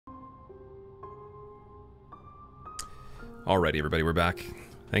Alrighty, everybody, we're back.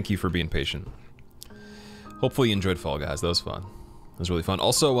 Thank you for being patient. Hopefully you enjoyed Fall Guys. That was fun. It was really fun.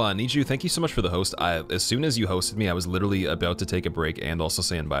 Also, Niju, thank you so much for the host. As soon as you hosted me, I was literally about to take a break and also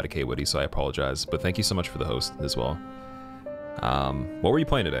saying bye to K-Woody, so I apologize. But thank you so much for the host as well. What were you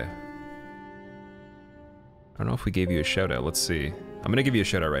playing today? I don't know if we gave you a shout out. Let's see. I'm gonna give you a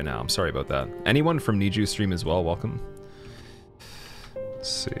shout out right now. I'm sorry about that. Anyone from Niju stream as well, welcome. Let's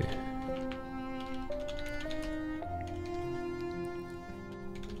see.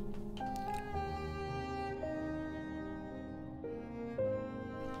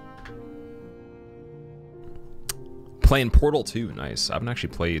 Playing Portal 2, nice. I haven't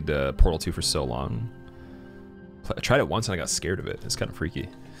actually played Portal 2 for so long. I tried it once and I got scared of it. It's kind of freaky.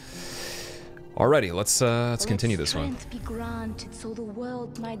 Alrighty, let's continue this one.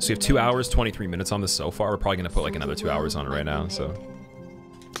 So we have 2 hours, 23 minutes on this so far. We're probably gonna put like another 2 hours on it right now, so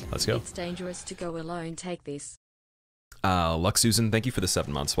let's go. It's dangerous to go alone. Take this. Lux Susan, thank you for the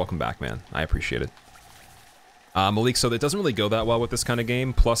 7 months. Welcome back, man. I appreciate it. Malik, so it doesn't really go that well with this kind of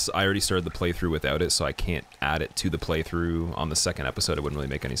game. Plus, I already started the playthrough without it, so I can't add it to the playthrough on the second episode. It wouldn't really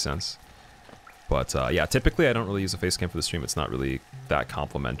make any sense. But yeah, typically I don't really use a face cam for the stream. It's not really that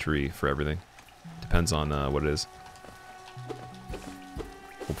complimentary for everything. Depends on what it is.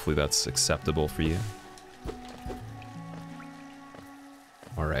 Hopefully that's acceptable for you.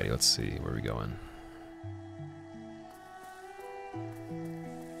 Alrighty, let's see. Where are we going?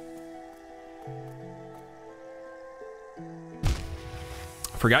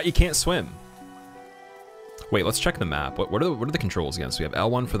 Forgot you can't swim. Wait, let's check the map. What are the controls again? So we have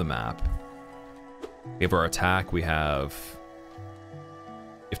L1 for the map. We have our attack. We have...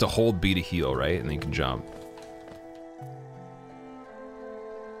 You have to hold B to heal, right? And then you can jump.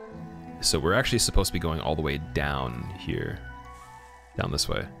 So we're actually supposed to be going all the way down here. Down this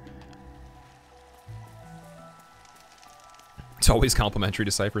way. It's always complimentary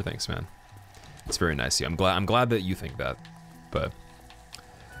to Cypher. Thanks, man. It's very nice of you. I'm glad that you think that. But...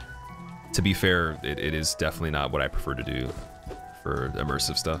 to be fair, it is definitely not what I prefer to do for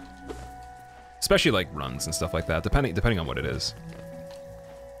immersive stuff. Especially like runs and stuff like that, depending on what it is.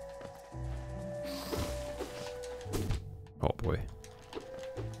 Oh boy.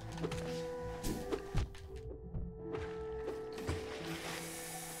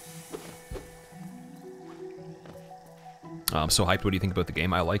 I'm so hyped. What do you think about the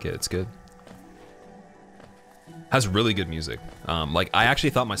game? I like it. It's good. Has really good music. Like, I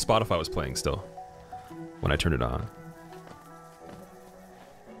actually thought my Spotify was playing still when I turned it on.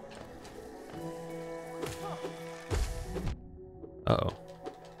 Uh-oh.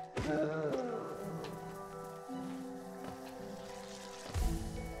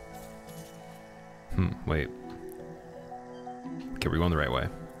 Wait. Okay, we're going the right way.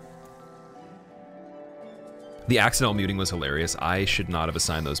 The accidental muting was hilarious. I should not have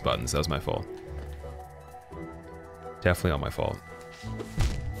assigned those buttons. That was my fault. Definitely all my fault.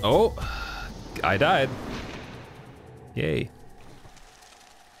 Oh, I died. Yay.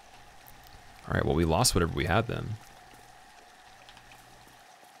 All right, well, we lost whatever we had then.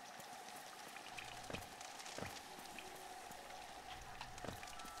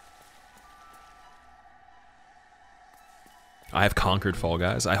 I have conquered Fall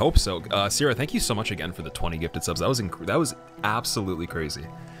Guys. I hope so. Sierra, thank you so much again for the 20 gifted subs. That was absolutely crazy.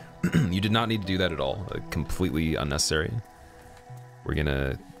 You did not need to do that at all. Completely unnecessary. We're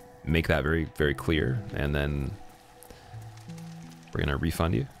gonna make that very, very clear, and then we're gonna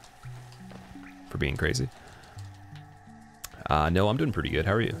refund you for being crazy. No, I'm doing pretty good.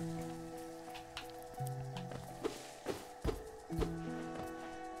 How are you?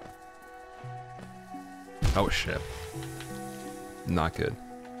 Oh shit. Not good.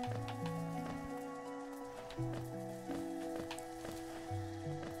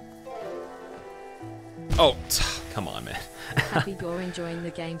 Oh, come on, man. Happy you're enjoying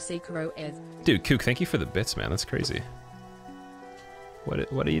the game, Sekiro Ed. Dude, Kook, thank you for the bits, man. That's crazy.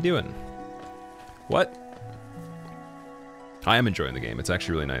 What are you doing? What? I am enjoying the game. It's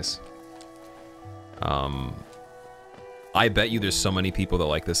actually really nice. I bet you there's so many people that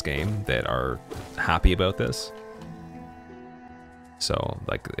like this game that are happy about this. So,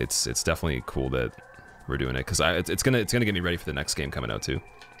 like, it's definitely cool that we're doing it, because it's gonna get me ready for the next game coming out too.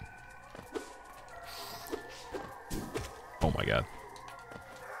 Oh my god.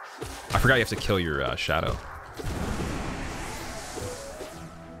 I forgot you have to kill your shadow.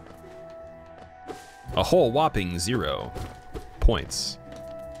 A whole whopping 0 points.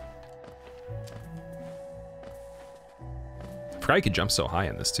 I forgot you could jump so high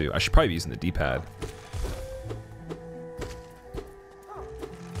in this too. I should probably be using the D-pad.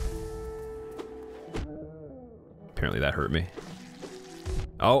 Apparently that hurt me.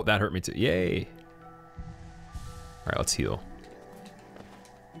 Oh, that hurt me too. Yay. All right, let's heal.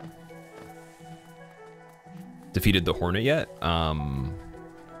 Defeated the Hornet yet?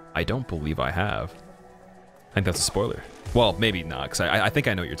 I don't believe I have. I think that's a spoiler. Well, maybe not, because I think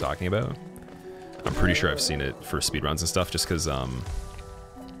I know what you're talking about. I'm pretty sure I've seen it for speedruns and stuff, just because,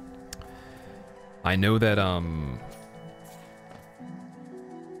 I know that, I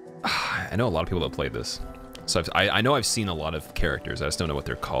know a lot of people that played this. So I know I've seen a lot of characters. I just don't know what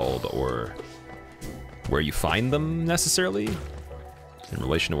they're called or where you find them necessarily in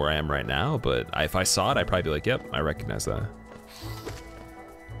relation to where I am right now. But if I saw it, I'd probably be like, yep, I recognize that.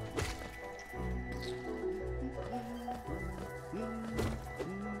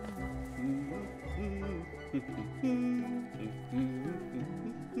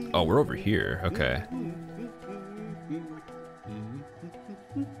 Oh, we're over here. Okay.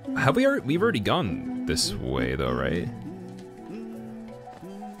 Have we've already gone this way though, right?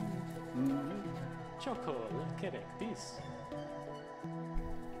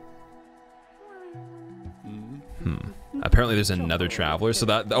 Apparently there's another traveler, so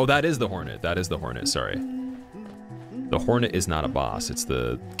that is the Hornet. That is the Hornet, sorry. The Hornet is not a boss, it's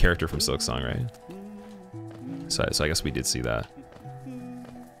the character from Silksong, right? So I guess we did see that.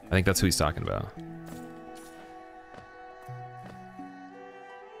 I think that's who he's talking about.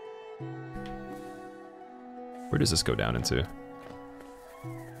 Where does this go down into?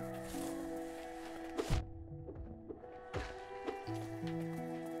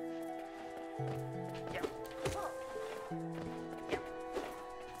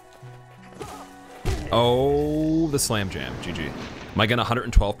 Oh, the slam jam. GG. Am I gonna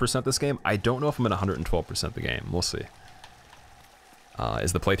 112% this game? I don't know if I'm gonna 112% the game. We'll see.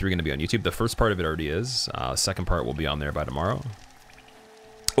 Is the playthrough gonna be on YouTube? The first part of it already is. Second part will be on there by tomorrow.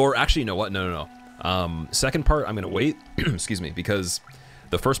 Or actually, you know what? No. Second part, I'm gonna wait. Excuse me, because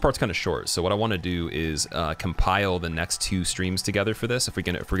the first part's kind of short. So what I want to do is compile the next 2 streams together for this. If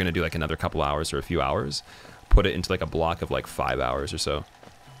we're gonna do like another couple hours or a few hours, put it into like a block of like 5 hours or so.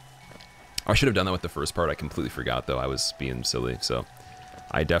 I should have done that with the first part. I completely forgot though. I was being silly. So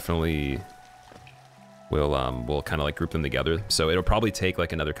I definitely will kind of like group them together. So it'll probably take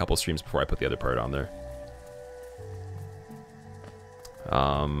like another couple streams before I put the other part on there.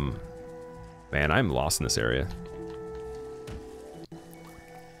 Man, I'm lost in this area.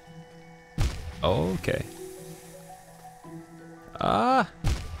 Okay. Can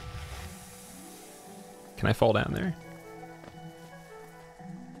I fall down there?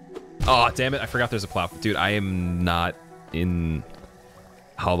 Oh, damn it, I forgot there's a platform. Dude, I am not in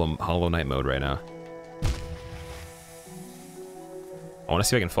Hollow Knight mode right now. I want to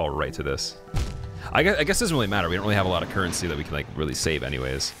see if I can fall right to this. I guess it doesn't really matter. We don't really have a lot of currency that we can like really save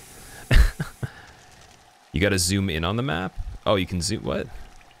anyways. You gotta zoom in on the map? Oh, you can zoom, what?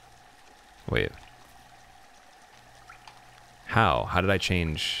 Wait. How? How did I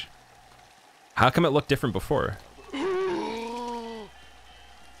change? How come it looked different before?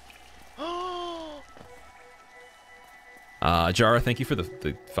 Jara, thank you for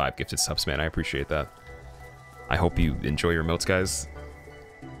the 5 gifted subs, man. I appreciate that. I hope you enjoy your emotes, guys.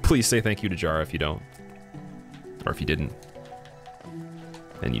 Please say thank you to Jara if you don't. Or if you didn't.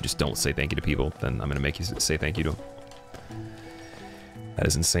 And you just don't say thank you to people, then I'm gonna make you say thank you to them. That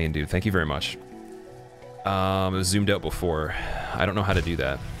is insane, dude. Thank you very much. It was zoomed out before. I don't know how to do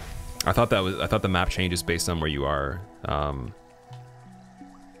that. I thought the map changes based on where you are.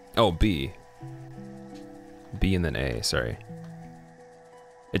 Oh, B. B and then A, sorry.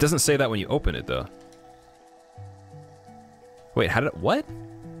 It doesn't say that when you open it though. Wait, how did it, what?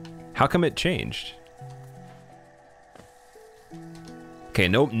 How come it changed? Okay,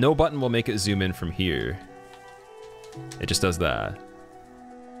 no button will make it zoom in from here. It just does that.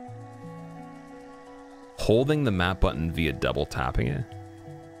 Holding the map button via double tapping it.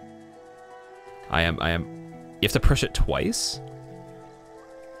 I am, you have to push it twice?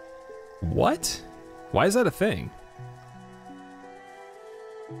 What? Why is that a thing?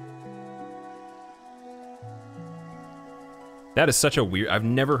 That is such a weird, I've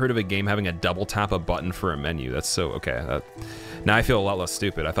never heard of a game having a double tap a button for a menu. That's so, okay. Now I feel a lot less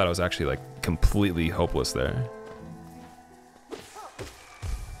stupid. I thought I was actually like completely hopeless there.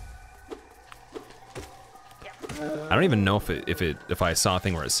 I don't even know if I saw a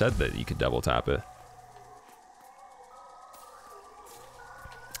thing where it said that you could double tap it.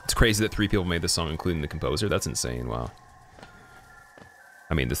 It's crazy that 3 people made this song, including the composer. That's insane. Wow.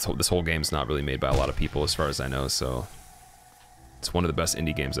 I mean, this whole game's not really made by a lot of people, as far as I know. So it's one of the best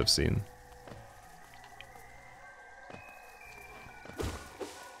indie games I've seen.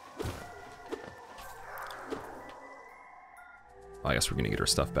 I guess we're gonna get our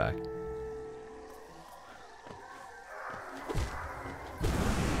stuff back.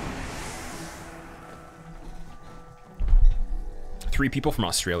 Three people from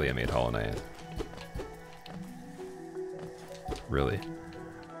Australia made Hollow Knight. Really?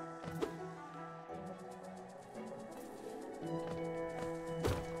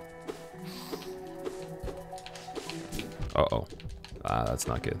 Uh-oh. Ah, that's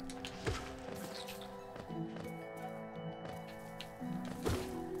not good.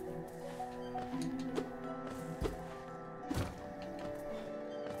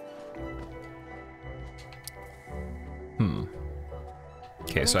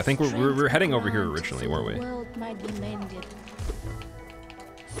 Okay, so I think we're heading over here originally, weren't we? The world might be mended.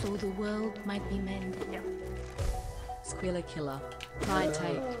 So the world might be mended. Squillakilla. Pride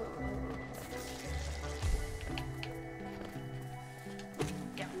tape.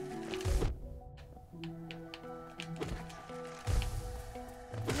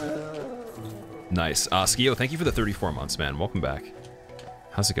 Nice. Skio, thank you for the 34 months, man. Welcome back.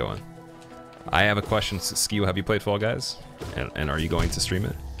 How's it going? I have a question. Skio, have you played Fall Guys? And are you going to stream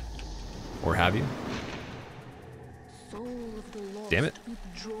it? Or have you? Damn it.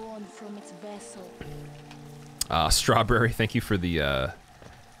 Drawn from its vessel. Strawberry, thank you for the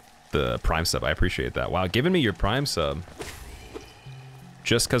Prime sub. I appreciate that. Wow, giving me your Prime sub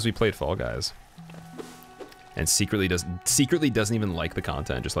just because we played Fall Guys. And secretly doesn't even like the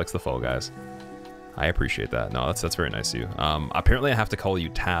content, just likes the Fall Guys. I appreciate that. No, that's very nice of you. Apparently I have to call you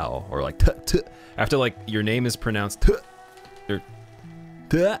Tal, or like after like your name is pronounced or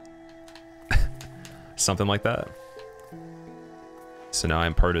something like that. So now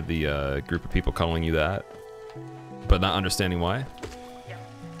I'm part of the group of people calling you that, but not understanding why.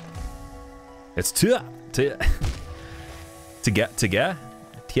 It's to get.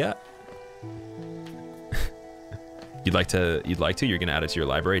 You'd like to, you're gonna add it to your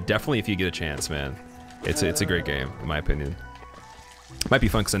library. Definitely if you get a chance, man. It's a great game, in my opinion. Might be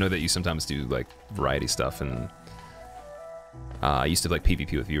fun because I know that you sometimes do like variety stuff, and I used to like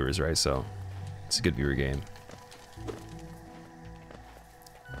PvP with viewers, right? So it's a good viewer game.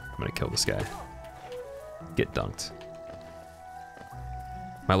 I'm gonna kill this guy. Get dunked.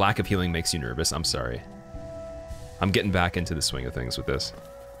 My lack of healing makes you nervous. I'm sorry. I'm getting back into the swing of things with this.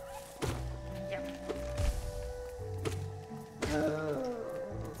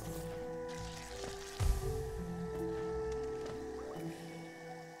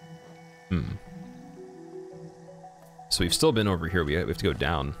 So we've still been over here. We have to go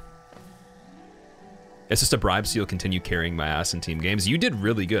down. It's just a bribe so you'll continue carrying my ass in team games. You did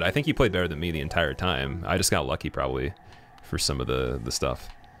really good. I think you played better than me the entire time. I just got lucky probably for some of the stuff.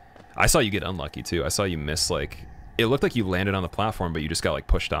 I saw you get unlucky too. I saw you miss, like, it looked like you landed on the platform, but you just got like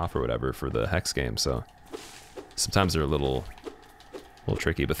pushed off or whatever for the Hex game. So sometimes they're a little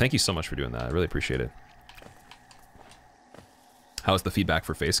tricky, but thank you so much for doing that. I really appreciate it. How's the feedback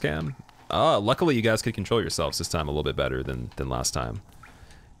for Facecam? Luckily you guys could control yourselves this time a little bit better than last time.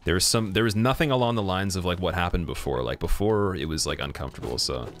 There was nothing along the lines of like what happened before. Like before it was like uncomfortable,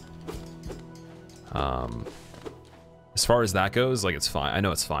 so as far as that goes, like it's fine. I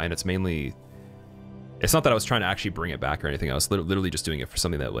know it's fine. It's mainly, it's not that I was trying to actually bring it back or anything. I was literally just doing it for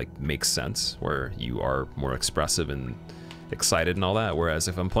something that like makes sense, where you are more expressive and excited and all that. Whereas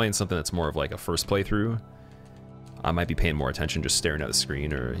if I'm playing something that's more of like a first playthrough, I might be paying more attention just staring at the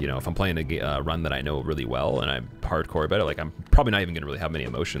screen, or, you know, if I'm playing a run that I know really well and I'm hardcore about it, like I'm probably not even gonna really have many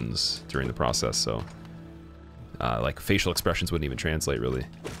emotions during the process, so like facial expressions wouldn't even translate really.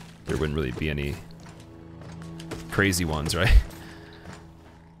 There wouldn't really be any crazy ones, right?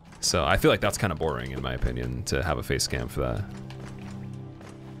 So I feel like that's kind of boring in my opinion to have a face cam for that.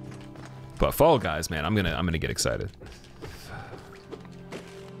 But Fall Guys, man, I'm gonna get excited.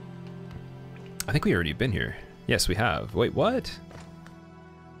 I think we already been here. Yes, we have. Wait, what?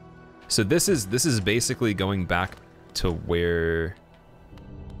 So this is basically going back to where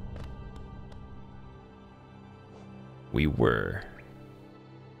we were.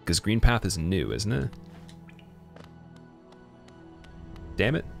 Because Green Path is new, isn't it?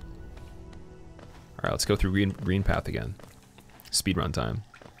 Damn it. Alright, let's go through Green Path again. Speedrun time.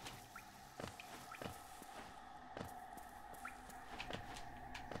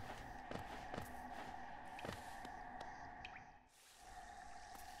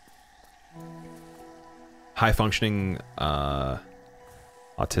 High functioning,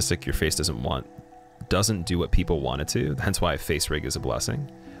 autistic, your face doesn't do what people want it to. Hence why face rig is a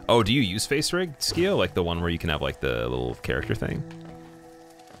blessing. Oh, do you use face rig, Skio? Like the one where you can have like the little character thing?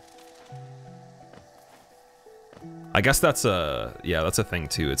 I guess that's a that's a thing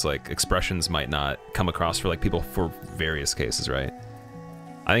too. It's like expressions might not come across for like people for various cases, right?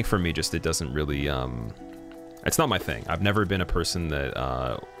 I think for me, just it doesn't really. It's not my thing. I've never been a person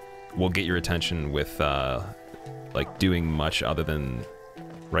that will get your attention with like doing much other than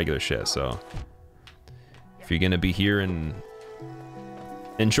regular shit. So if you're gonna be here and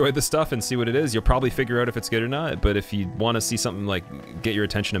enjoy the stuff and see what it is, you'll probably figure out if it's good or not. But if you want to see something like get your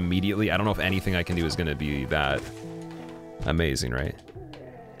attention immediately, I don't know if anything I can do is gonna be that amazing, right?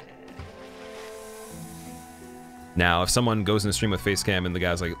 Now, if someone goes in the stream with face cam and the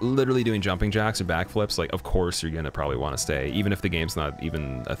guy's like literally doing jumping jacks or backflips, like of course you're gonna probably want to stay, even if the game's not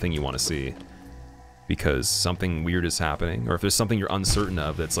even a thing you want to see, because something weird is happening, or if there's something you're uncertain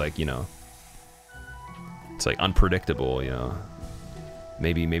of that's like, you know, it's like unpredictable, you know,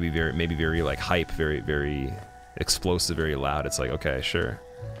 maybe very like hype, very explosive, very loud. It's like, okay, sure,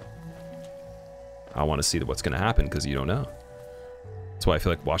 I want to see what's gonna happen because you don't know. That's why I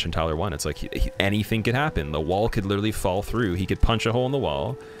feel like watching Tyler 1, it's like anything could happen. The wall could literally fall through. He could punch a hole in the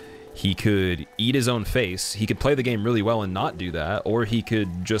wall. He could eat his own face. He could play the game really well and not do that, or he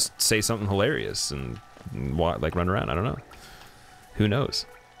could just say something hilarious and like run around. I don't know. Who knows?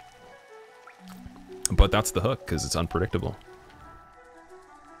 But that's the hook, because it's unpredictable.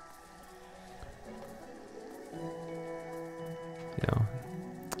 You know,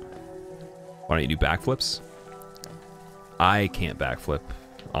 why don't you do backflips? I can't backflip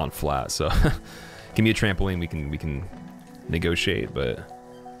on flat, so give me a trampoline. We can negotiate, but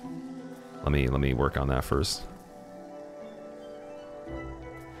let me work on that first.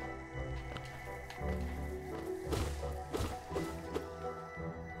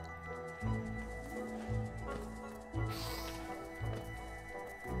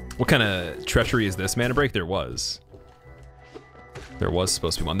 What kind of treachery is this? Mana break? There was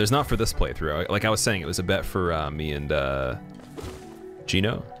supposed to be one. There's not for this playthrough. Like I was saying, it was a bet for me and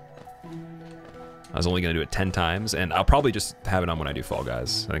Gino. I was only going to do it 10 times, and I'll probably just have it on when I do Fall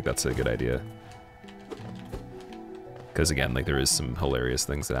Guys. I think that's a good idea. Because again, like there is some hilarious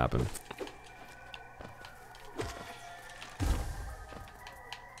things that happen.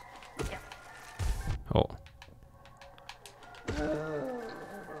 Oh.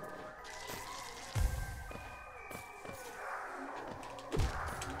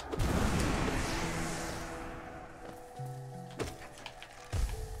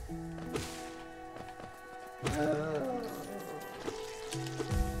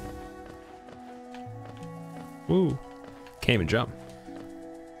 Woo. Can't even jump.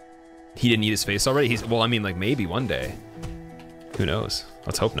 He didn't eat his face already? Well, I mean, like, maybe one day. Who knows?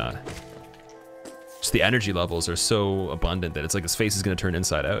 Let's hope not. Just the energy levels are so abundant that it's like his face is going to turn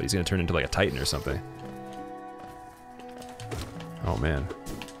inside out. He's going to turn into, like, a Titan or something. Oh, man.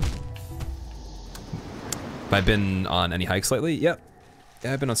 Have I been on any hikes lately? Yep.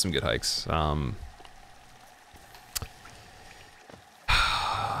 Yeah, I've been on some good hikes.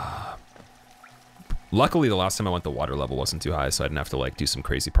 Luckily, the last time I went, the water level wasn't too high, so I didn't have to like do some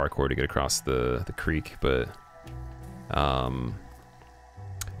crazy parkour to get across the creek. But yeah,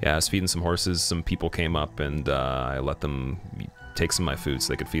 I was feeding some horses. Some people came up, and I let them take some of my food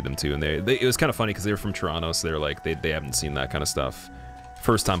so they could feed them too. And it was kind of funny because they were from Toronto, so they were like they haven't seen that kind of stuff.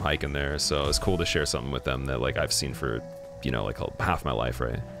 First time hiking there, so it's cool to share something with them that like I've seen for, you know, like half my life,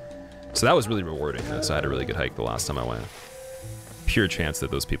 right? So that was really rewarding. So I had a really good hike the last time I went. Pure chance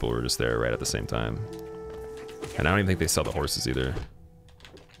that those people were just there right at the same time. And I don't even think they sell the horses either.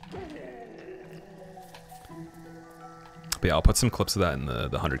 But yeah, I'll put some clips of that in the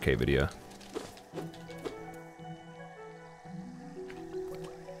 100K video.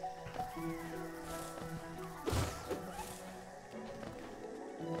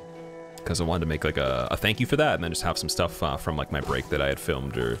 Because I wanted to make like a thank you for that, and then just have some stuff from like my break that I had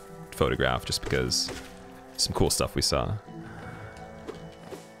filmed or photographed, just because some cool stuff we saw.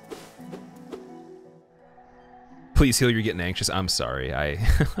 Please heal, you're getting anxious. I'm sorry.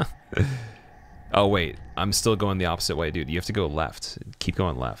 Oh wait, I'm still going the opposite way, dude. You have to go left. Keep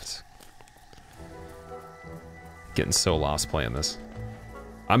going left. Getting so lost playing this.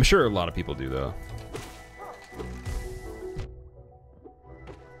 I'm sure a lot of people do though.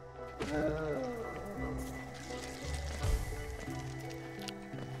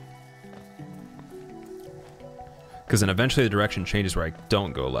 Because then eventually the direction changes where I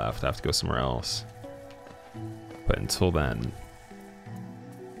don't go left. I have to go somewhere else. But until then...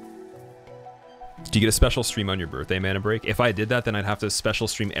 Do you get a special stream on your birthday, Mana Break? If I did that, then I'd have to special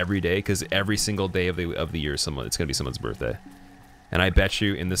stream every day, because every single day of the year, it's going to be someone's birthday. And I bet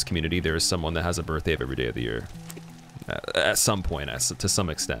you in this community there is someone that has a birthday of every day of the year. At some point, to some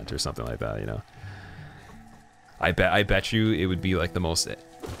extent, or something like that, you know? I bet you it would be like the most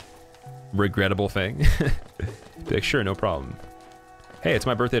regrettable thing. Be like, sure, no problem. Hey, it's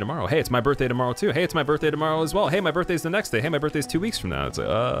my birthday tomorrow. Hey, it's my birthday tomorrow too. Hey, it's my birthday tomorrow as well. Hey, my birthday's the next day. Hey, my birthday's 2 weeks from now. It's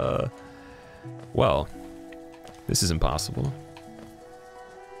like, well, this is impossible.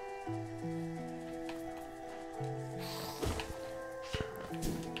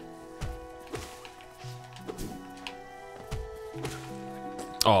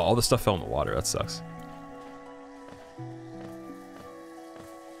 Oh, all the stuff fell in the water. That sucks.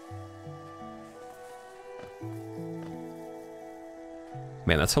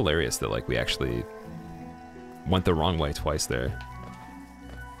 Man, that's hilarious that like we actually went the wrong way twice there.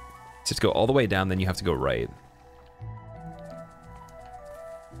 So to go all the way down, then you have to go right.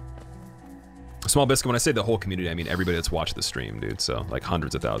 Small Biscuit, when I say the whole community, I mean everybody that's watched the stream, dude. So like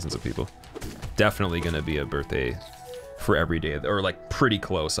hundreds of thousands of people. Definitely gonna be a birthday for every day, or like pretty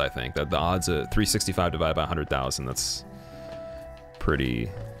close, I think. That the odds of 365 divided by 100,000, that's pretty,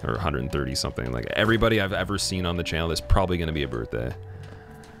 or 130 something. Like everybody I've ever seen on the channel, there's probably gonna be a birthday.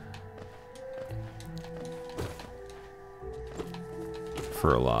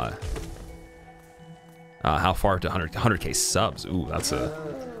 For a lot. How far to 100K subs? Ooh, that's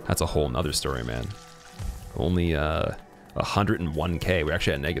a whole nother story, man. Only 101K. We're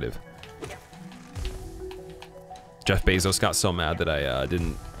actually at negative. Jeff Bezos got so mad that I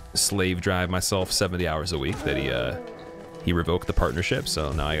didn't slave drive myself 70 hours a week that he revoked the partnership.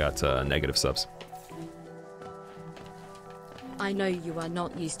 So now I got negative subs. I know you are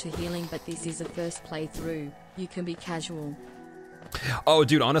not used to healing, but this is a first playthrough. You can be casual. Oh,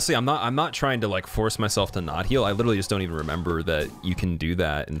 dude, honestly, I'm not trying to like force myself to not heal. I literally just don't even remember that you can do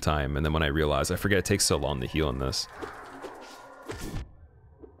that in time. And then when I realize, I forget it takes so long to heal in this.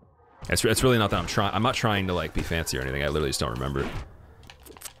 It's really not that I'm not trying to like be fancy or anything. I literally just don't remember.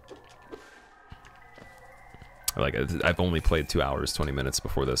 Like I've only played 2 hours, 20 minutes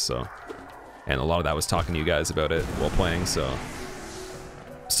before this, so, and a lot of that was talking to you guys about it while playing. So,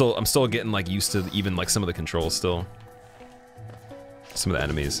 I'm still getting like used to even like some of the controls still. Some of the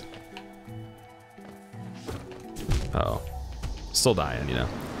enemies. Uh-oh. Still dying, you know.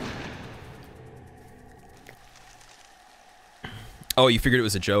 Oh, you figured it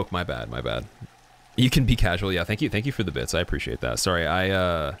was a joke. My bad, my bad. You can be casual. Yeah, thank you for the bits. I appreciate that. Sorry,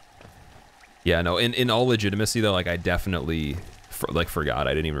 yeah, no, in all legitimacy though, like I definitely forgot.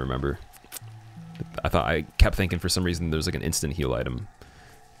 I didn't even remember. I kept thinking for some reason there's like an instant heal item,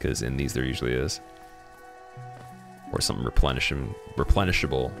 because in these there usually is. Or something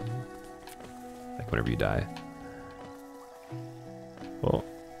replenishable, like whenever you die. Well,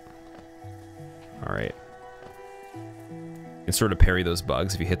 all right. You can sort of parry those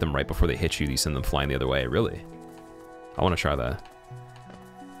bugs. If you hit them right before they hit you, you send them flying the other way. Really? I want to try that.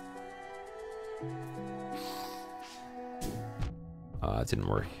 It didn't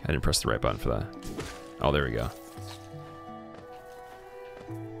work. I didn't press the right button for that. Oh, there we go.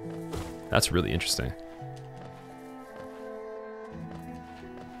 That's really interesting.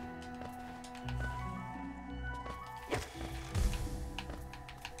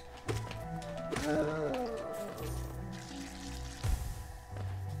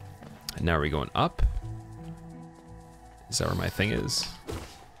 Now are we going up? Is that where my thing is?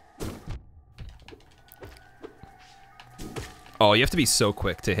 Oh, you have to be so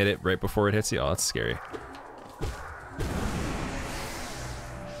quick to hit it right before it hits you. Oh, that's scary.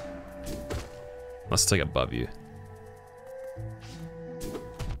 Unless it's like above you.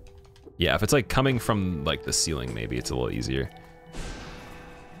 Yeah, if it's like coming from like the ceiling, maybe it's a little easier.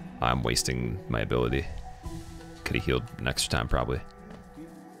 I'm wasting my ability. Could have healed next time, probably.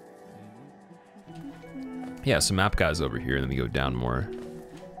 Yeah, so map guy's over here, and then we go down more.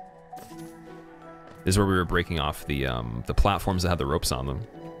 This is where we were breaking off the platforms that had the ropes on them.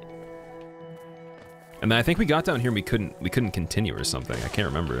 And then I think we got down here and we couldn't continue or something. I can't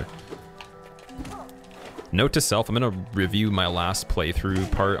remember. Note to self, I'm gonna review my last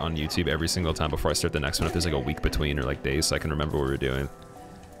playthrough part on YouTube every single time before I start the next one, if there's like a week between or like days, so I can remember what we were doing.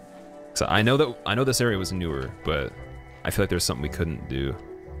 So I know this area was newer, but I feel like there's something we couldn't do.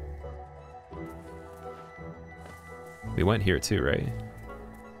 We went here too, right?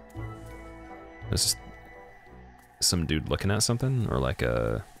 There's just some dude looking at something, or like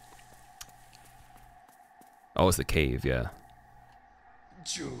a... Oh, it's the cave, yeah.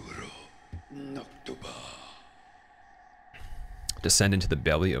 Descend into the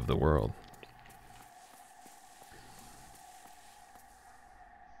belly of the world.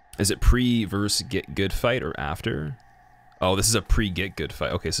 Is it pre-verse get good fight or after? Oh, this is a pre-get good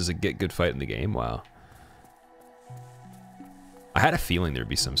fight. Okay, so this is a get good fight in the game. Wow. I had a feeling there'd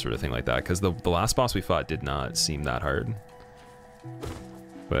be some sort of thing like that, because the last boss we fought did not seem that hard.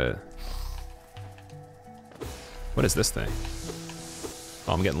 But... what is this thing?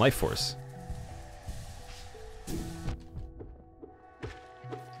 Oh, I'm getting life force.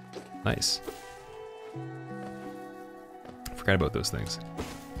 Nice. Forgot about those things.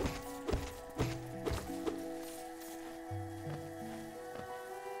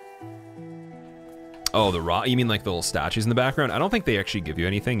 Oh, the raw. You mean like the little statues in the background? I don't think they actually give you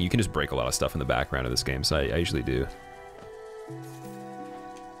anything. You can just break a lot of stuff in the background of this game, so I usually do.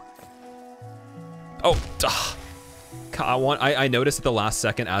 Oh, duh. I noticed at the last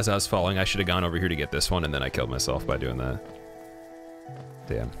second as I was falling, I should have gone over here to get this one, and then I killed myself by doing that.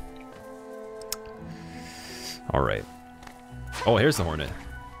 Damn. All right. Oh, here's the Hornet.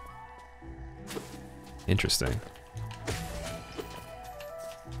 Interesting.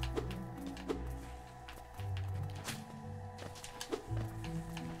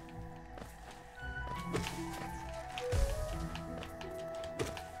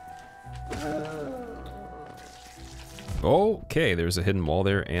 Okay, there's a hidden wall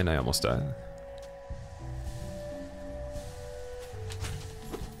there, and I almost died.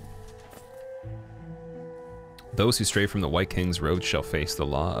 Those who stray from the White King's road shall face the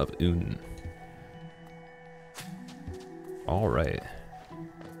law of Un. Alright.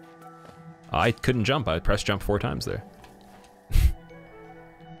 I couldn't jump. I pressed jump 4 times there.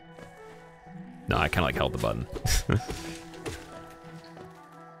 No, I kind of like held the button.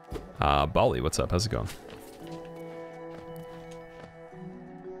 Bali, what's up? How's it going?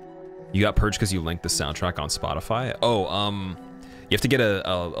 You got purged because you linked the soundtrack on Spotify? Oh, you have to get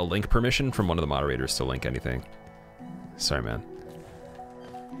a link permission from one of the moderators to link anything. Sorry, man.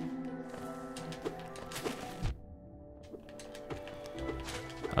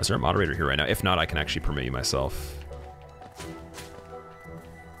 Is there a moderator here right now? If not, I can actually permit you myself.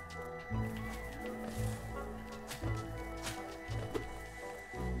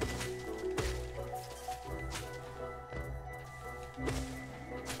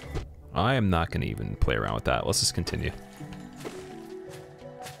 I am not going to even play around with that. Let's just continue.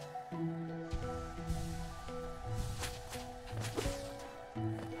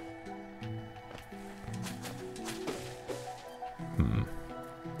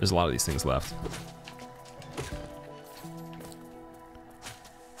 There's a lot of these things left.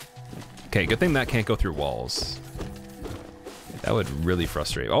 Okay, good thing that can't go through walls. That would really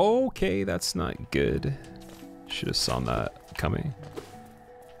frustrate. Okay, that's not good. Should have saw that coming.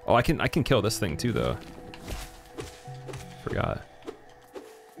 Oh, I can kill this thing too, though. Forgot.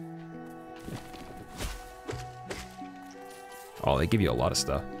 Oh, they give you a lot of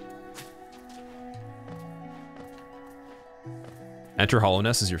stuff. Enter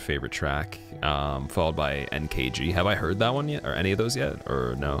Hollowness is your favorite track, followed by NKG. Have I heard that one yet, or any of those yet,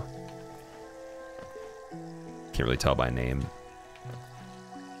 or no? Can't really tell by name.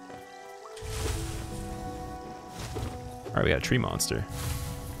 All right, we got a tree monster.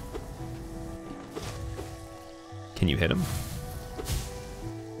 Can you hit him?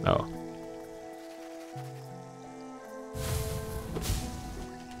 Oh.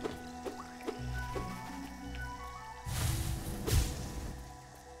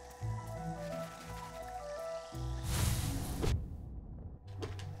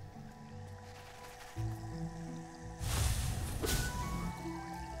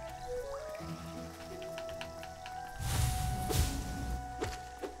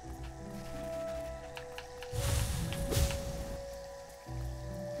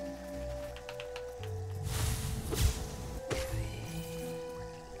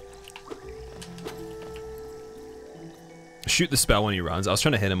 Shoot the spell when he runs. I was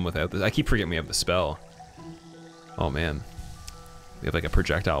trying to hit him without this. I keep forgetting we have the spell. Oh man. We have like a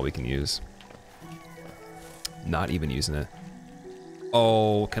projectile we can use. Not even using it.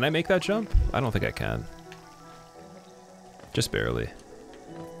 Oh, can I make that jump? I don't think I can. Just barely.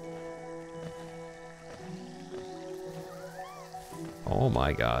 Oh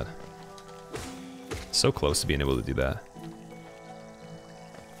my god. So close to being able to do that.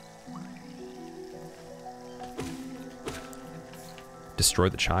 Destroy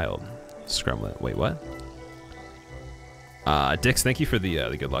the child. Scrumlet. Wait, what? Dix, thank you for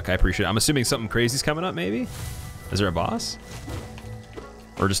the good luck. I appreciate it. I'm assuming something crazy's coming up, maybe? Is there a boss?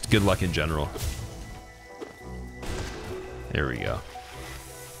 Or just good luck in general? There we go.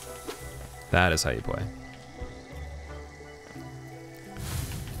 That is how you play.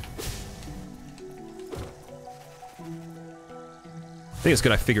 I think it's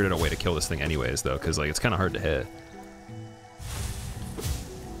good I figured out a way to kill this thing anyways, though, because like it's kind of hard to hit.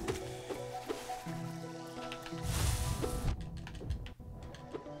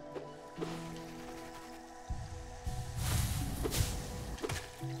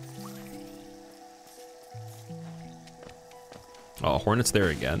 Oh, Hornet's there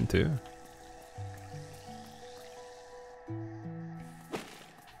again, too.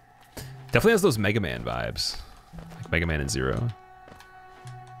 Definitely has those Mega Man vibes. Like Mega Man and Zero.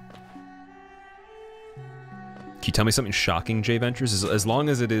 Can you tell me something shocking, J Ventures? As long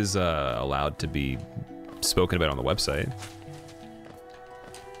as it is allowed to be spoken about on the website.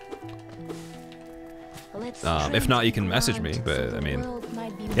 If not, you can message me, but I mean,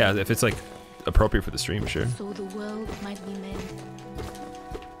 yeah, if it's like appropriate for the stream, sure. So the world might be mended.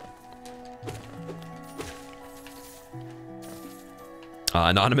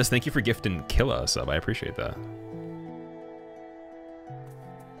 Anonymous, thank you for gifting Killa a sub. I appreciate that.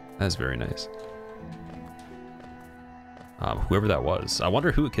 That's very nice. Whoever that was. I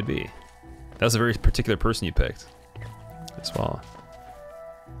wonder who it could be. That was a very particular person you picked as well.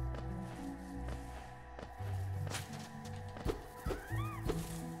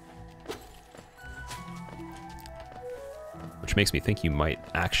 Which makes me think you might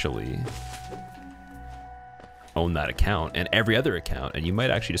actually own that account and every other account, and you might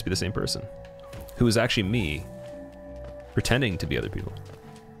actually just be the same person who is actually me pretending to be other people.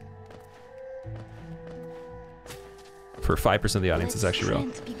 For 5% of the audience, it's actually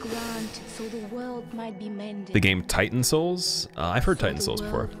real. So the world might be mended. The game Titan Souls? I've heard Titan Souls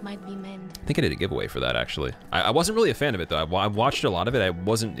before. Might be mended. I think I did a giveaway for that, actually. I wasn't really a fan of it, though. I watched a lot of it. I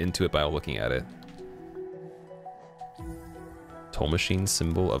wasn't into it by looking at it. Toll machine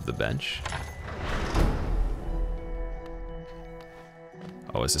symbol of the bench.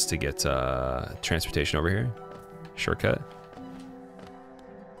 Oh, is this to get transportation over here? Shortcut.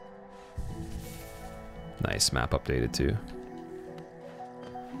 Nice, map updated too.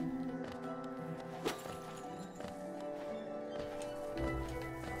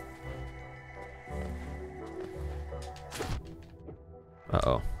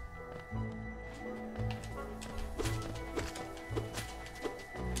 Uh-oh.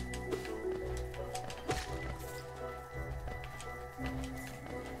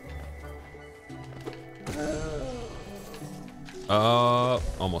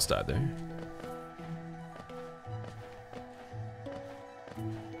 Almost died there.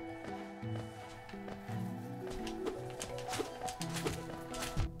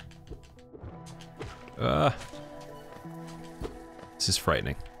 This is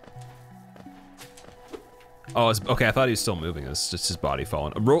frightening. Oh, okay, I thought he was still moving. It's just his body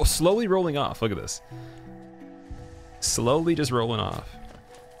falling. Slowly rolling off. Look at this. Slowly just rolling off.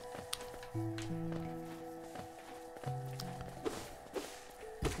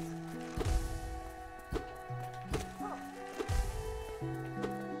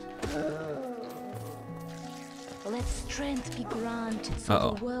 Let strength be granted,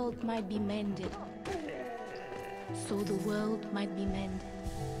 so the world might be mended. So the world might be mended.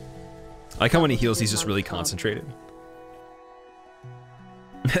 I like how when he heals, he's just really concentrated.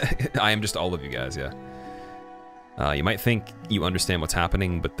 I am just all of you guys, yeah. You might think you understand what's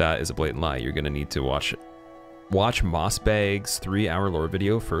happening, but that is a blatant lie. You're gonna need to watch Mossbag's 3-hour lore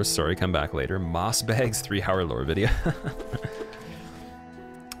video first. Sorry, come back later. Mossbag's 3-hour lore video.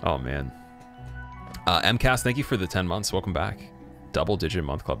 Oh man. MCast, thank you for the 10 months. Welcome back. Double-digit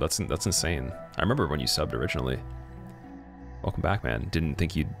month club. That's insane. I remember when you subbed originally. Welcome back, man. Didn't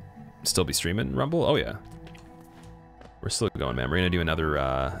think you'd still be streaming Rumble? Oh yeah. We're still going, man. We're gonna do another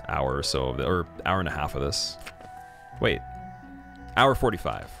hour or so, or hour and a half of this. Wait, hour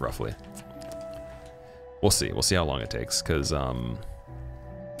 45, roughly. We'll see. We'll see how long it takes, because we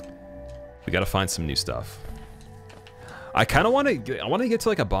gotta find some new stuff. I kind of want to get to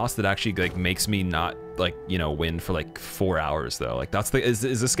like a boss that actually like makes me not like, you know, win for like 4 hours though. Like that's the is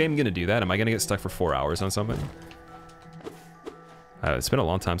this game gonna do that? Am I gonna get stuck for 4 hours on something? It's been a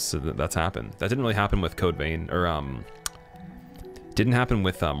long time since that's happened. That didn't really happen with Code Vein, or didn't happen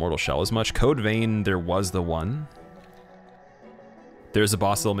with Mortal Shell as much. Code Vein, there was the one. There's a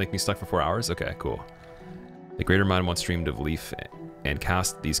boss that'll make me stuck for 4 hours. Okay, cool. The greater mind once dreamed of leaf and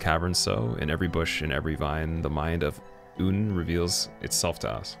cast these caverns so in every bush and every vine the mind of Un reveals itself to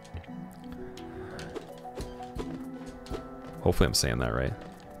us. Hopefully I'm saying that right.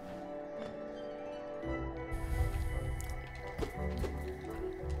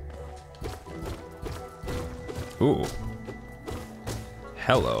 Ooh.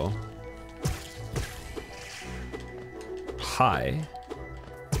 Hello. Hi.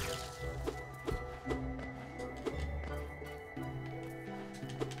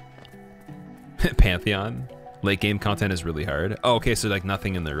 Pantheon. Late game content is really hard. Oh, okay, so like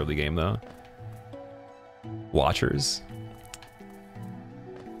nothing in the early game though. Watchers.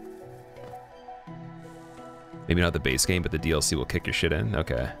 Maybe not the base game, but the DLC will kick your shit in.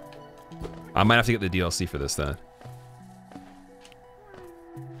 Okay. I might have to get the DLC for this then.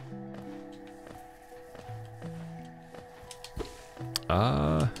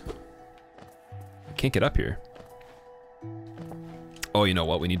 Can't get up here. Oh, you know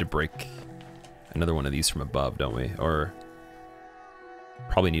what? We need to break another one of these from above, don't we? Or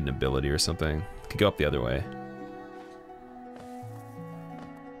probably need an ability or something. Could go up the other way.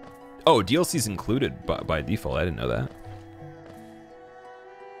 Oh, DLC's included by default. I didn't know that.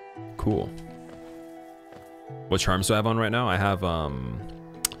 Cool. What charms do I have on right now? I have,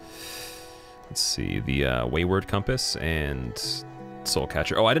 let's see, the Wayward Compass and Soul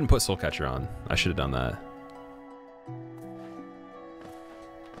Catcher. Oh, I didn't put Soul Catcher on. I should have done that.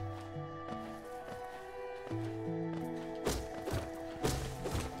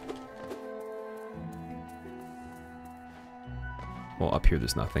 Well, up here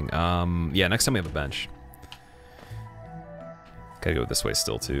there's nothing. Yeah, next time we have a bench. Gotta go this way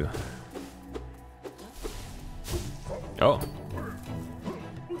still, too. Oh.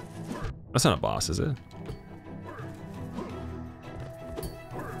 That's not a boss, is it?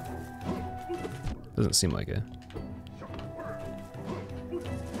 Doesn't seem like it.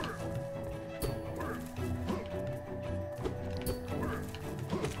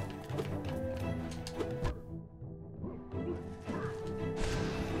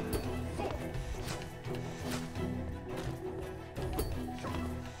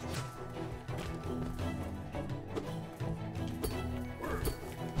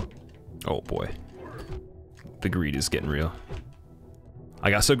 Oh boy. The greed is getting real. I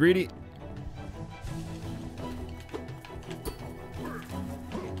got so greedy.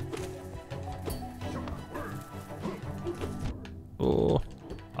 Oh.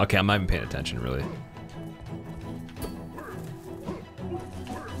 Okay, I'm not even paying attention, really.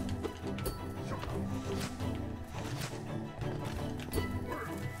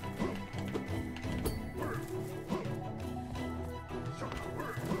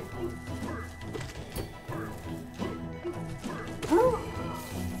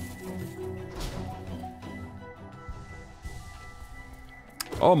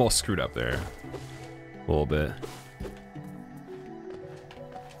 Almost screwed up there. A little bit.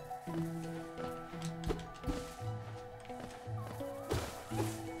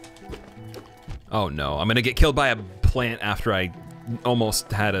 Oh no, I'm gonna get killed by a plant after I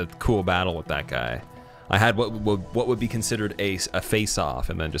almost had a cool battle with that guy. I had what would be considered a face-off,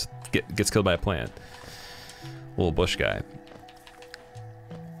 and then just gets killed by a plant. Little bush guy.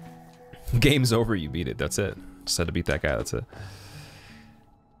 Game's over, you beat it, that's it. Just had to beat that guy, that's it.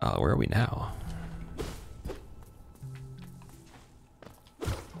 Where are we now?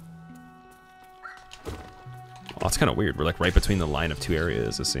 Oh, that's kind of weird. We're like right between the line of two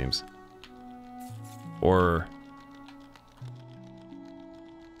areas, it seems. Or...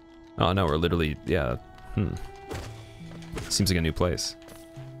 oh no, we're literally, yeah. Seems like a new place.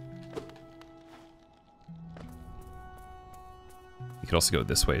 You could also go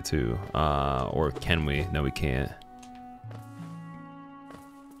this way too. Or can we? No, we can't.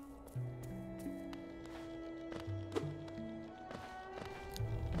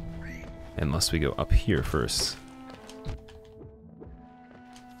 Unless we go up here first.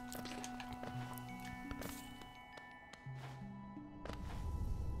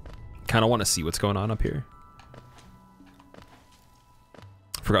 Kind of want to see what's going on up here.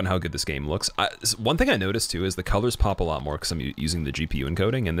 Forgotten how good this game looks. One thing I noticed too is the colors pop a lot more because I'm using the GPU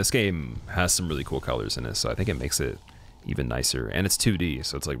encoding, and this game has some really cool colors in it, so I think it makes it even nicer. And it's 2D,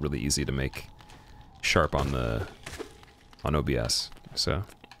 so it's like really easy to make sharp on OBS. So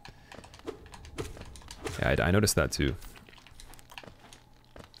yeah, I noticed that too.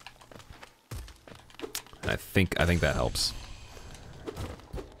 And I think that helps.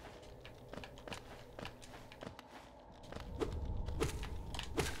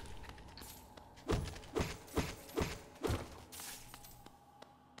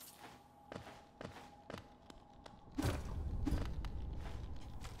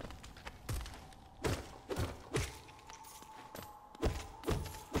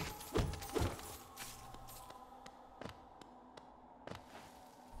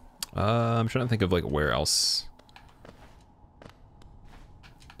 I'm trying to think of like where else.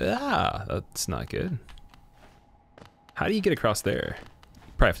 Ah, that's not good. How do you get across there?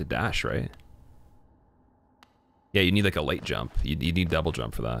 You probably have to dash, right? Yeah, you need like a late jump. You need double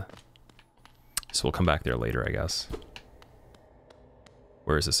jump for that. So we'll come back there later, I guess.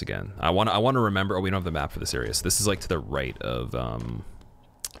 Where is this again? I want to remember. Oh, we don't have the map for this area. So this is like to the right of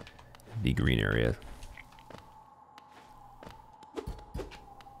the green area.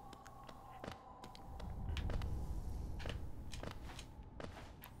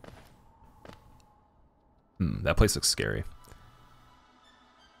 That place looks scary.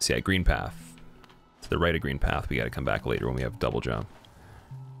 So yeah, green path. To the right of green path, we gotta come back later when we have double jump.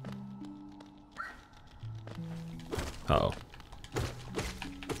 Uh-oh.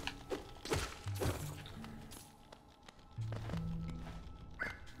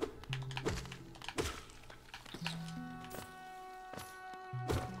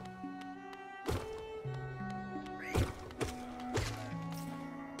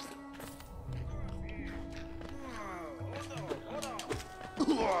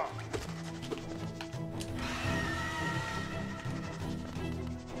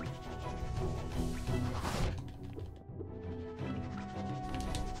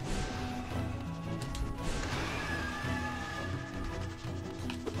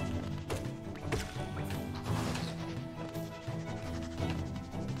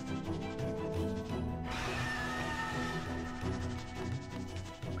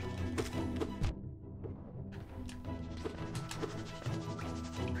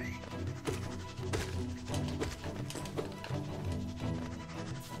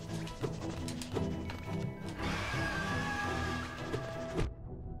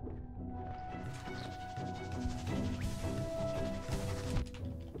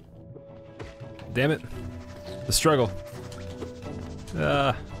 Damn it. The struggle.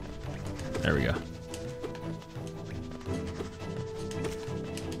 There we go.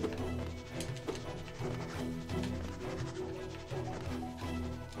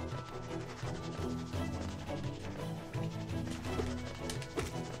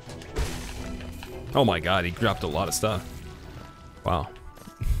 Oh my god, he dropped a lot of stuff. Wow.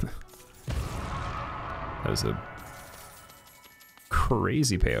 That was a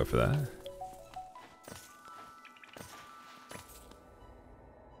crazy payout for that.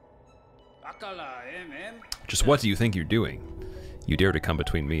 Just what do you think you're doing? You dare to come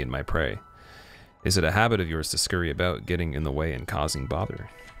between me and my prey. Is it a habit of yours to scurry about, getting in the way and causing bother?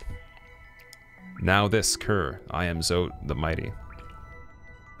 Now this, Kerr, I am Zote the Mighty.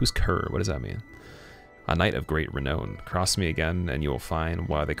 Who's Kerr? What does that mean? A knight of great renown. Cross me again, and you will find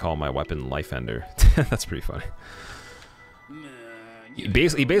why they call my weapon Life Ender. That's pretty funny.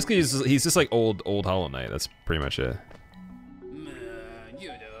 Basically, he's just like old Hollow Knight. That's pretty much it.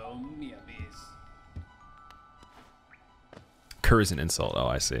 Kerr is an insult. Oh,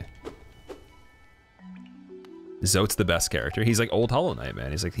 I see. Zote's the best character. He's like old Hollow Knight,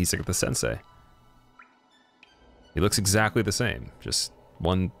 man. He's like the sensei. He looks exactly the same. Just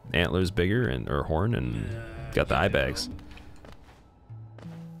one antler's bigger or horn and got the eye bags.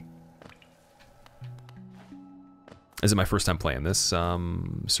 Is it my first time playing this,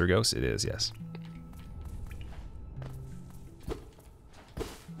 Sir Ghost? It is, yes.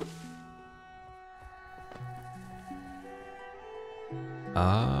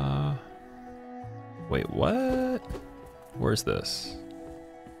 Wait, what? Where's this?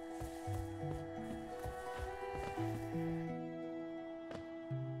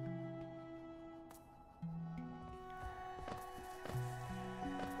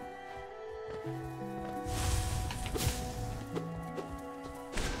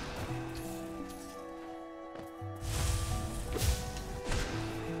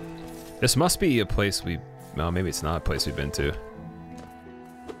 This must be a place well, maybe it's not a place we've been to.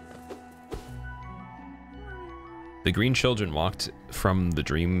 The green children walked from the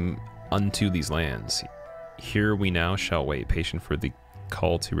dream unto these lands. Here we now shall wait, patient for the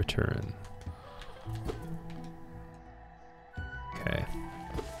call to return. Okay.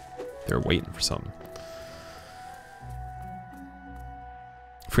 They're waiting for something.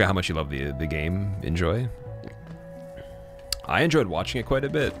 Forgot how much you love the game. Enjoy. I enjoyed watching it quite a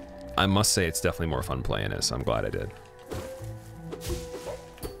bit. I must say it's definitely more fun playing it, so I'm glad I did.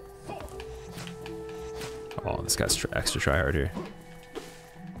 Oh, this guy's extra tryhard here.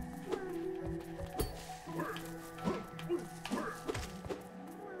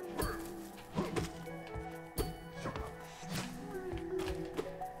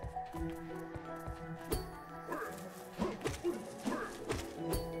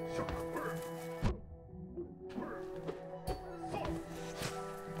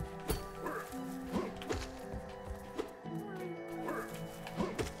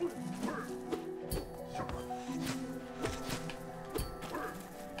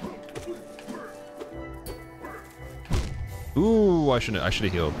 Ooh, I should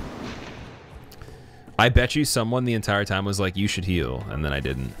have healed. I bet you someone the entire time was like, you should heal, and then I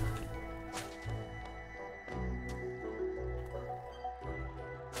didn't.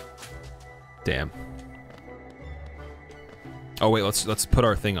 Damn. Oh wait, let's put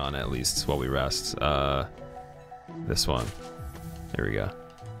our thing on at least while we rest. This one. There we go.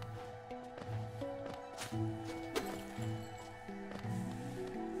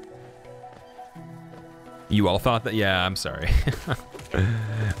 You all thought that? Yeah, I'm sorry.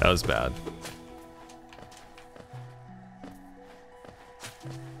 That was bad. Okay,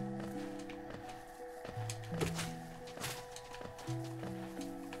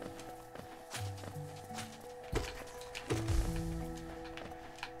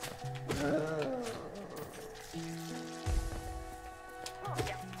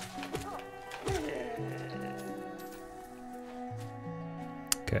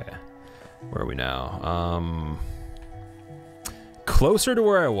 where are we now? Closer to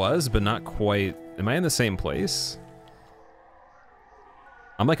where I was, but not quite. Am I in the same place?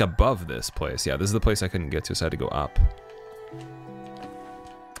 I'm like above this place. Yeah, this is the place I couldn't get to, so I had to go up.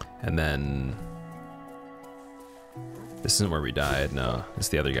 And then... This isn't where we died, no. It's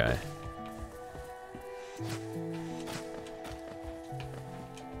the other guy.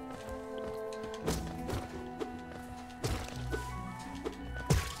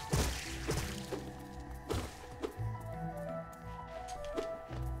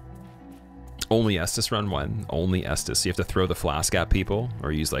 Only Estus run one. Only Estus. So you have to throw the flask at people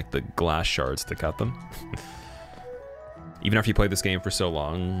or use like the glass shards to cut them. Even after you play this game for so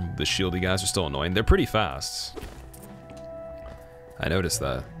long, the shieldy guys are still annoying. They're pretty fast. I noticed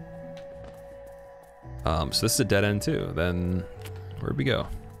that. So this is a dead end too. Then where'd we go?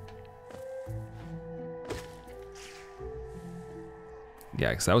 Yeah,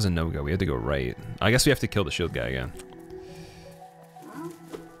 because that was a no-go. We had to go right. I guess we have to kill the shield guy again.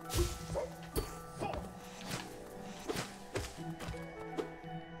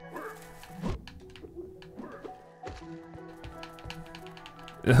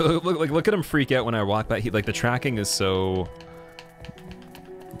 Look at him freak out when I walk back. Like the tracking is so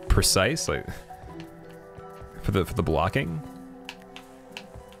precise, like for the blocking.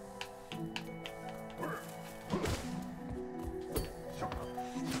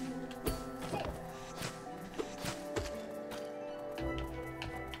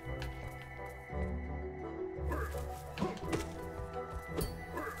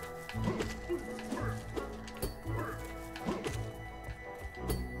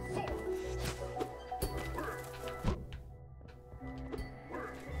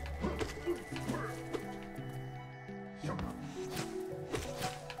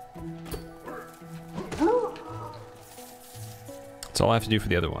 That's all I have to do for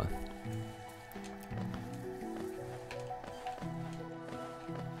the other one.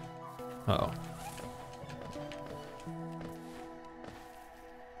 Uh-oh.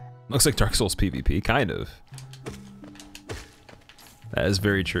 Looks like Dark Souls PvP, kind of. That is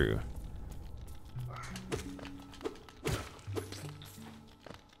very true.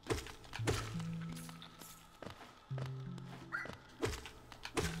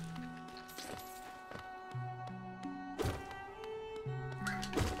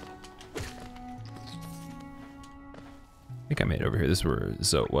 I think I made it over here. This is where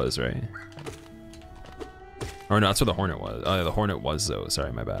Zote was, right? Or no, that's where the Hornet was. Oh, yeah, the Hornet was Zote.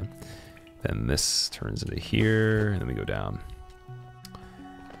 Sorry, my bad. Then this turns into here, and then we go down.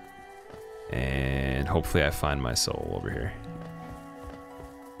 And hopefully I find my soul over here.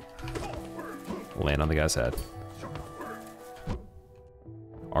 Land on the guy's head.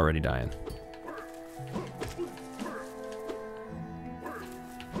 Already dying.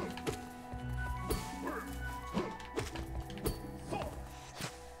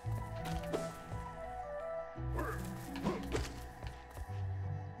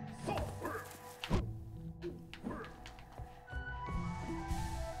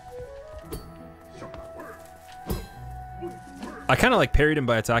 I kind of like parried him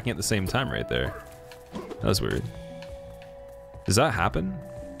by attacking at the same time right there. That was weird. Does that happen?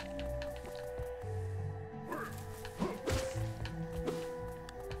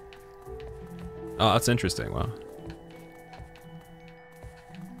 Oh, that's interesting. Wow.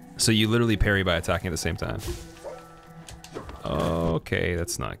 So you literally parry by attacking at the same time. Okay,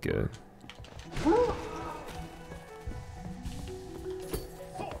 that's not good.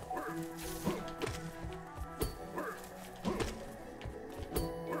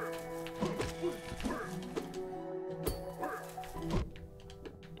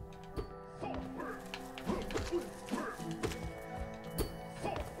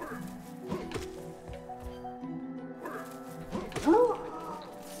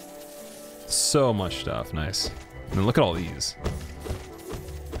 So much stuff, nice. And then look at all these.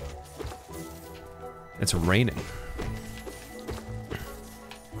 It's raining.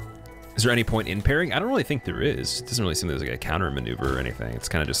 Is there any point in parrying? I don't really think there is. It doesn't really seem there's like a counter maneuver or anything. It's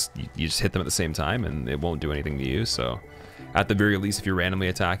kind of just, you just hit them at the same time and it won't do anything to you. So at the very least, if you're randomly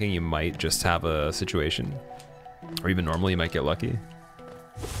attacking, you might just have a situation. Or even normally you might get lucky.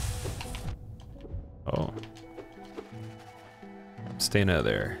 Oh. Staying out of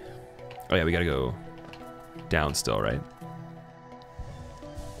there. Oh yeah, we gotta go down still, right?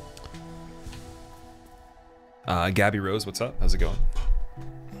 Gabby Rose, what's up? How's it going?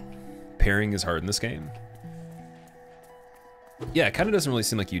 Parrying is hard in this game. Yeah, it kind of doesn't really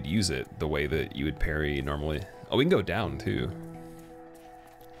seem like you'd use it the way that you would parry normally. Oh, we can go down too.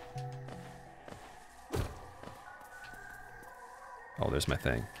 Oh, there's my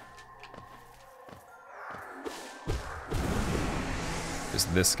thing. There's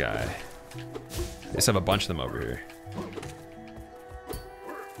this guy. I just have a bunch of them over here.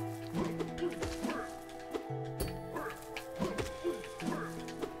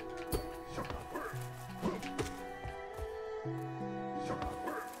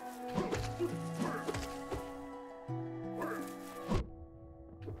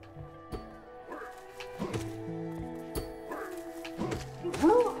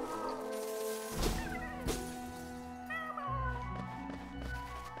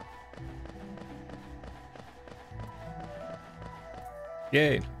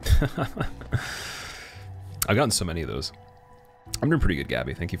 Yay. I've gotten so many of those. I'm doing pretty good,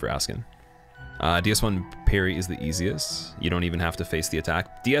 Gabby. Thank you for asking. DS1 parry is the easiest. You don't even have to face the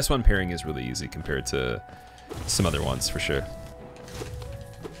attack. DS1 parrying is really easy compared to some other ones, for sure.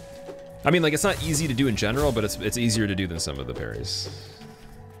 I mean, like, it's not easy to do in general, but it's easier to do than some of the parries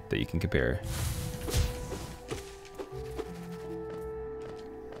that you can compare.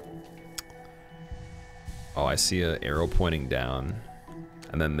 Oh, I see an arrow pointing down.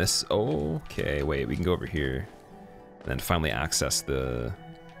 And then this, okay, wait, we can go over here. And then finally access the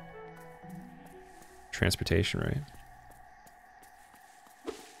transportation, right?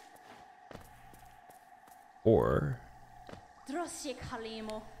 Or...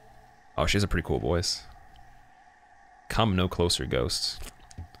 oh, she has a pretty cool voice. Come no closer, ghosts.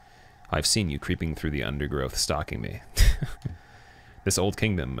 I've seen you creeping through the undergrowth, stalking me. This old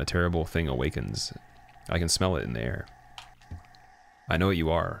kingdom, a terrible thing awakens. I can smell it in the air. I know what you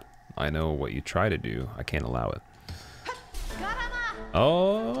are. I know what you try to do. I can't allow it.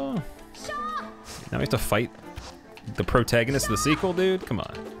 Oh. Now we have to fight the protagonist of the sequel, dude? Come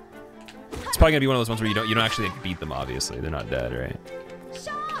on. It's probably gonna be one of those ones where you don't actually like, beat them, obviously. They're not dead, right?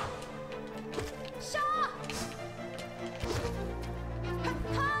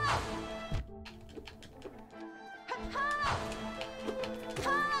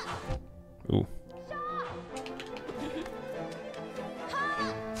 Ooh.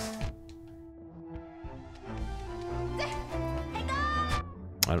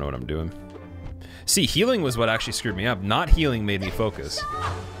 I don't know what I'm doing. See, healing was what actually screwed me up. Not healing made me focus.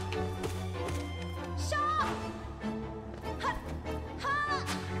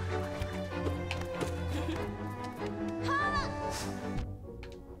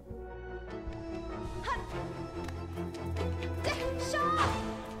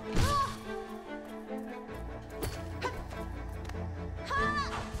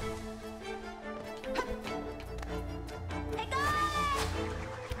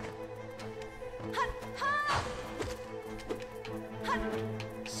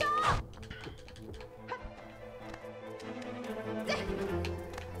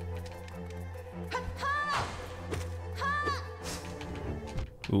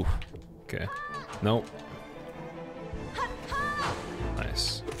 Ooh, okay. Nope.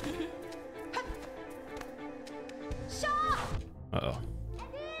 Nice. Uh-oh.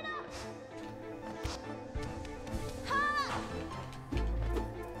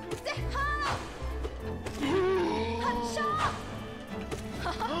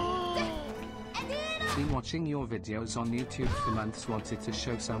 Been watching your videos on YouTube for months, wanted to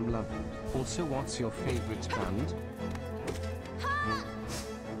show some love. Also, what's your favorite band?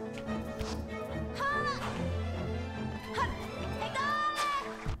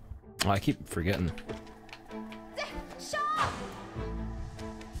 Oh, I keep forgetting.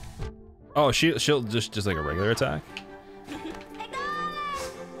 Oh, she'll just like a regular attack?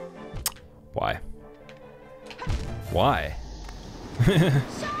 Why? Why?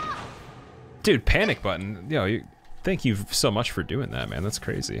 Dude, panic button. Yo, thank you so much for doing that, man. That's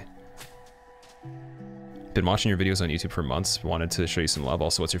crazy. Been watching your videos on YouTube for months. Wanted to show you some love.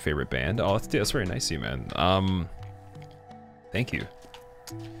 Also, what's your favorite band? Oh, that's very nice of you, man. Thank you.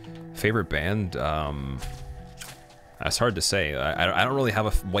 Favorite band? That's hard to say. I don't really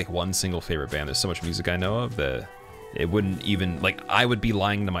have like one single favorite band. There's so much music I know of that it wouldn't even, like, I would be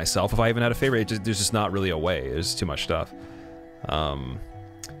lying to myself if I even had a favorite. There's just not really a way. There's too much stuff.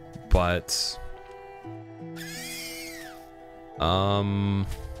 But trying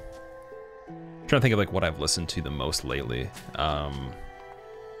to think of like what I've listened to the most lately.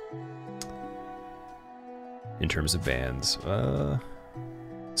 In terms of bands,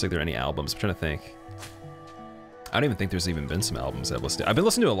 it's like there are any albums. I'm trying to think. I don't even think there's even been some albums I've listened to. I've been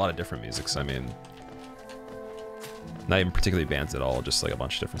listening to a lot of different musics. I mean, Not even particularly bands at all, just like a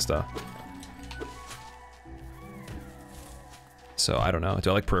bunch of different stuff. So I don't know.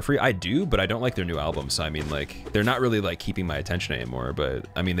 Do I like Periphery? I do, but I don't like their new album. So I mean, like, they're not really like keeping my attention anymore. But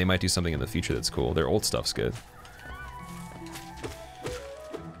I mean, they might do something in the future that's cool. Their old stuff's good.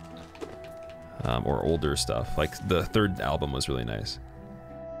 Or older stuff. Like the third album was really nice.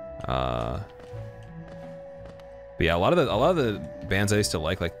 But yeah, a lot of the bands I used to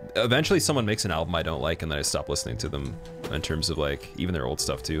like eventually someone makes an album I don't like, and then I stop listening to them. In terms of like even their old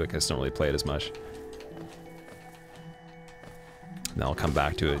stuff too. Like I just don't really play it as much. Then I'll come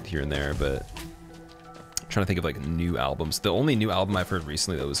back to it here and there, but I'm trying to think of like new albums. The only new album I've heard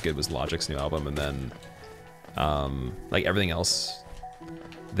recently that was good was Logic's new album, and then like everything else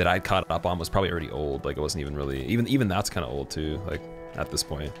that I caught up on was probably already old. Like it wasn't even really even that's kind of old too. Like at this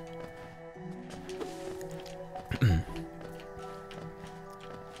point.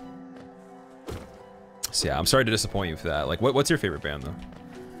 So yeah, I'm sorry to disappoint you for that. Like, what's your favorite band though?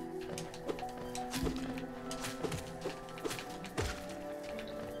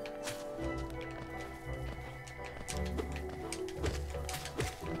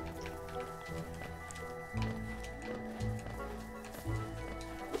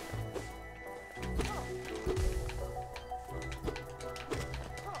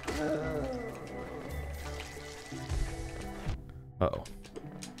 Uh-oh.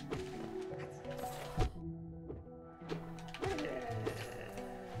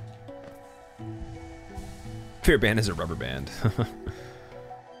 Favorite band is a rubber band.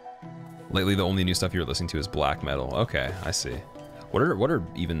 Lately, the only new stuff you're listening to is black metal. Okay, I see. What are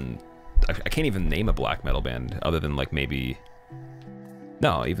even? I can't even name a black metal band other than like maybe.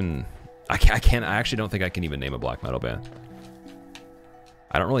 No, even I can't. I actually don't think I can even name a black metal band.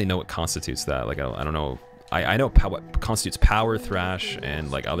 I don't really know what constitutes that. Like I don't know. I know what constitutes power, thrash, and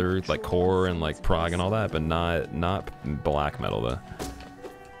like other like core and like prog and all that, but not black metal though.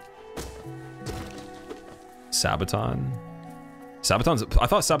 Sabaton? Sabaton's... I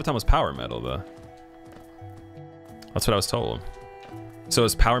thought Sabaton was power metal, though. That's what I was told. So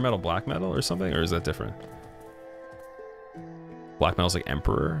is power metal black metal or something? Or is that different? Black metal's like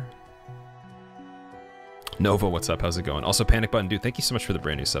Emperor? Nova, what's up? How's it going? Also, Panic Button, dude, thank you so much for the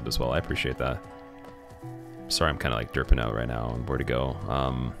brand new sub as well. I appreciate that. Sorry, I'm kind of like derping out right now on where to go.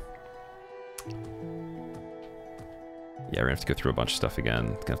 Yeah, we're gonna have to go through a bunch of stuff again.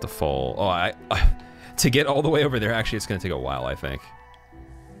 Gonna have to fall... Oh, to get all the way over there, actually, it's going to take a while, I think.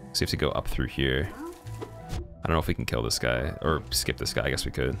 So you have to go up through here. I don't know if we can kill this guy, or skip this guy. I guess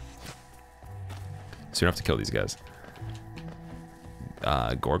we could. So we don't have to kill these guys.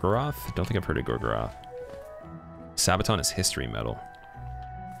 Gorgoroth? Don't think I've heard of Gorgoroth. Sabaton is history metal.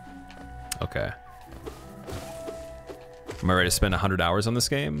 Okay. Am I ready to spend 100 hours on this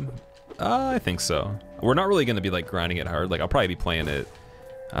game? I think so. We're not really going to be like grinding it hard. Like I'll probably be playing it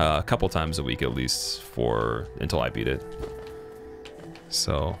a couple times a week at least until I beat it.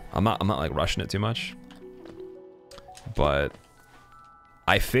 So I'm not like rushing it too much. But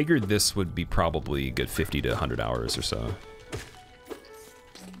I figured this would be probably a good 50 to 100 hours or so.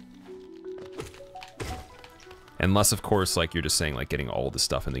 Unless, of course, like you're just saying like getting all the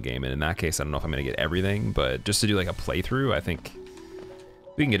stuff in the game. And in that case, I don't know if I'm going to get everything. But just to do like a playthrough, I think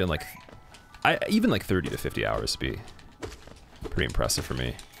we can get in like... even like 30 to 50 hours to be pretty impressive for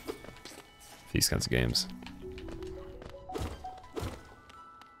me. These kinds of games.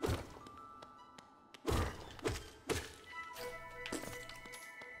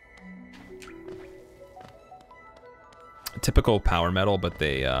 Typical power metal, but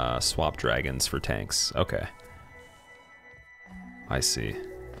they swap dragons for tanks. Okay. I see.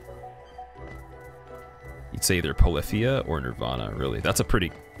 You'd say either Polyphia or Nirvana, really. That's a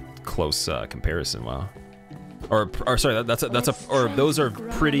pretty close comparison, wow. Or sorry, or those are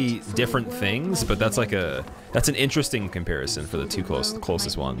pretty different things, but that's an interesting comparison for the two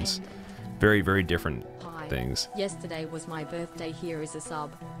closest ones. Very, very different things. Yesterday was my birthday. Here is a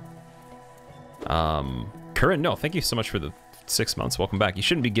sub. Current, no, thank you so much for the 6 months. Welcome back. You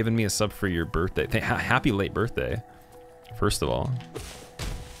shouldn't be giving me a sub for your birthday. Happy late birthday, first of all.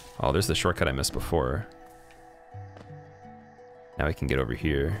 Oh, there's the shortcut I missed before. Now we can get over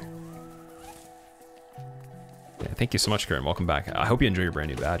here. Yeah, thank you so much, Karen. Welcome back. I hope you enjoy your brand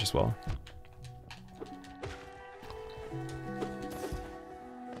new badge as well.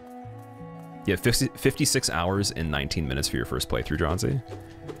 Yeah, 56 hours and 19 minutes for your first playthrough, Dronzy.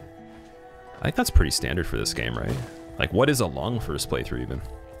 I think that's pretty standard for this game, right? Like, what is a long first playthrough even?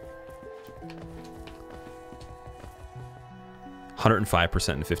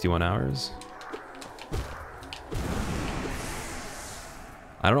 105% in 51 hours.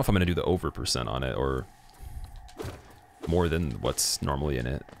 I don't know if I'm going to do the over percent on it, or more than what's normally in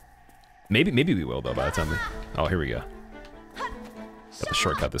it. Maybe we will though by the time we... Oh, here we go. Got the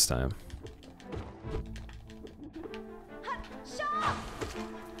shortcut this time.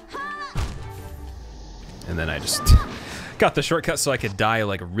 And then I just got the shortcut so I could die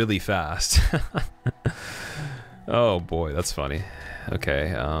like really fast. Oh boy, that's funny. Okay,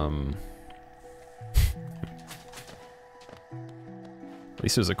 at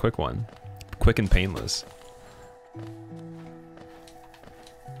least it was a quick one. Quick and painless.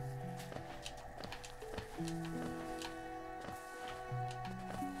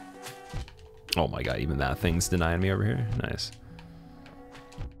 Oh my god, even that thing's denying me over here? Nice.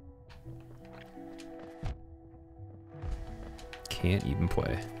 Can't even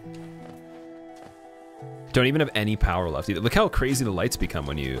play. Don't even have any power left either. Look how crazy the lights become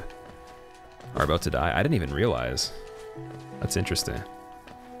when you are about to die. I didn't even realize. That's interesting.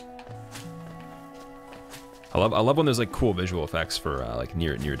 I love when there's like cool visual effects for like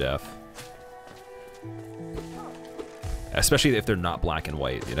near death. Especially if they're not black and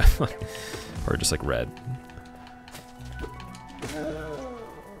white, you know? Or just like red.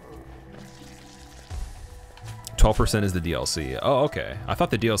 %12 is the DLC. Oh, okay. I thought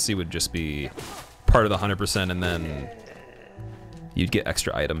the DLC would just be part of the 100% and then you'd get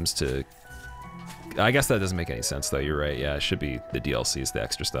extra items to... I guess that doesn't make any sense though, you're right. Yeah, it should be the DLC is the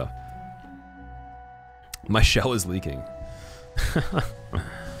extra stuff. My shell is leaking.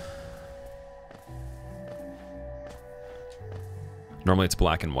 Normally it's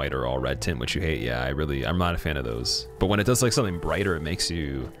black and white or all red tint, which you hate. Yeah, I'm not a fan of those. But when it does like something brighter, it makes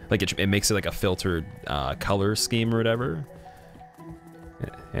you, like it makes it like a filtered color scheme or whatever.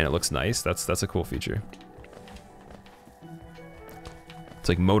 And it looks nice. That's a cool feature. It's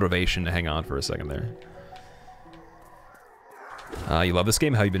like motivation to hang on for a second there. You love this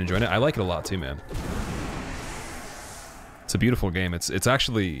game? How you been enjoying it? I like it a lot too, man. It's a beautiful game. It's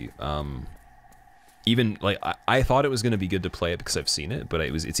actually even like I thought it was gonna be good to play it because I've seen it, but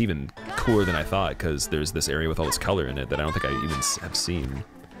it's even cooler than I thought because there's this area with all this color in it that I don't think I even have seen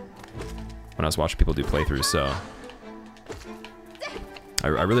when I was watching people do playthroughs. So I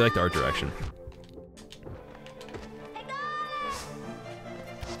really like the art direction.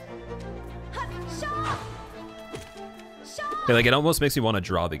 Yeah, like it almost makes me want to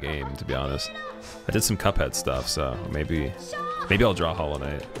draw the game, to be honest. I did some Cuphead stuff, so maybe I'll draw Hollow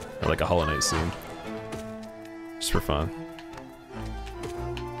Knight, or like a Hollow Knight scene, just for fun.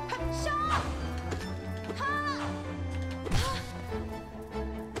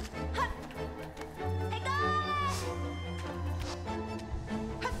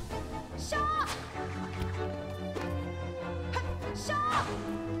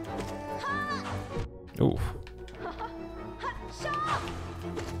 Ooh.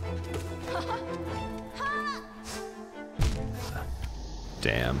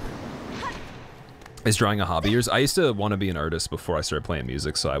 Damn. Is drawing a hobby of yours? I used to want to be an artist before I started playing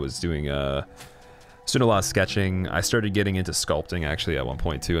music, so I was doing a lot of sketching. I started getting into sculpting actually at one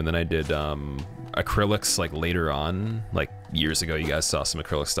point too, and then I did acrylics like later on, like years ago. You guys saw some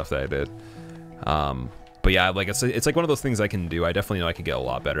acrylic stuff that I did. But yeah, like it's like one of those things I can do. I definitely know I can get a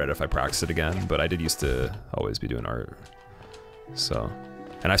lot better at it if I practice it again, but I did used to always be doing art. So,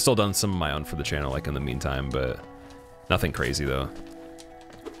 and I've still done some of my own for the channel like in the meantime, but nothing crazy though.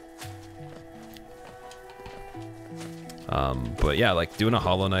 But yeah, like doing a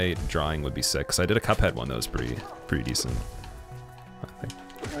Hollow Knight drawing would be sick, because I did a Cuphead one that was pretty decent, I think.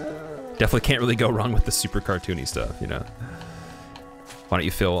 Definitely can't really go wrong with the super cartoony stuff, you know? Why don't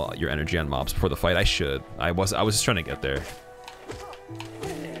you fill your energy on mobs before the fight? I should. I was just trying to get there.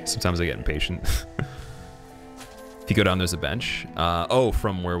 Sometimes I get impatient. If you go down, there's a bench. Oh,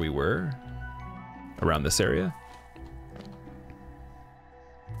 from where we were? Around this area?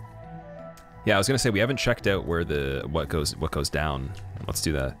 Yeah, I was gonna say we haven't checked out where what goes down. Let's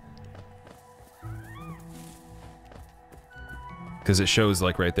do that. Because it shows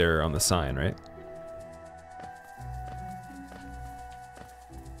like right there on the sign, right?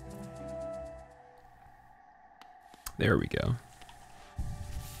 There we go.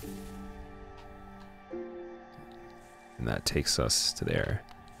 And that takes us to there.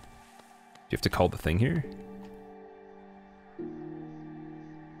 Do you have to call the thing here?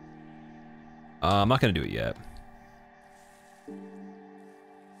 I'm not gonna do it yet.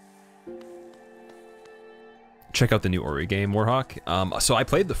 Check out the new Ori game, Warhawk. So I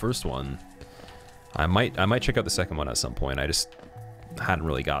played the first one. I might check out the second one at some point. I just hadn't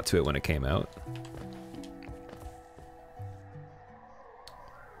really got to it when it came out.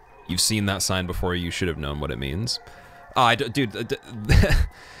 You've seen that sign before. You should have known what it means. Dude,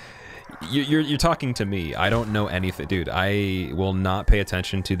 You're talking to me. I don't know anything, dude. I will not pay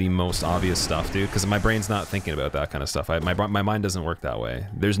attention to the most obvious stuff, dude, because my brain's not thinking about that kind of stuff. My mind doesn't work that way.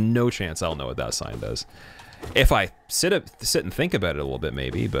 There's no chance I'll know what that sign does. If I sit and think about it a little bit,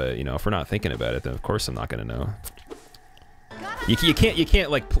 maybe, but you know, if we're not thinking about it, then of course I'm not gonna know. You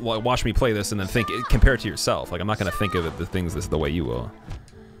can't like watch me play this and then compare it to yourself. Like I'm not gonna think of the things the way you will.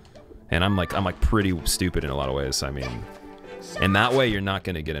 And I'm like pretty stupid in a lot of ways. I mean, in that way you're not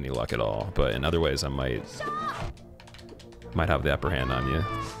gonna get any luck at all, but in other ways I might have the upper hand on you.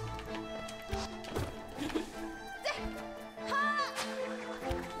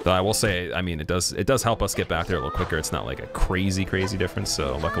 Though I will say, I mean, it does help us get back there a little quicker. It's not like a crazy difference,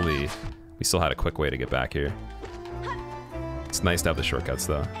 so luckily we still had a quick way to get back here. It's nice to have the shortcuts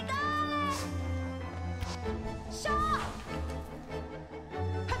though.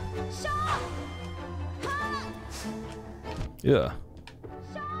 Yeah.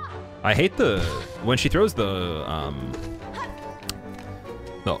 I hate when she throws the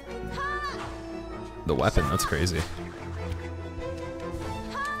weapon. That's crazy.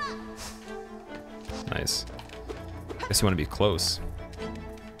 Nice. Guess you want to be close.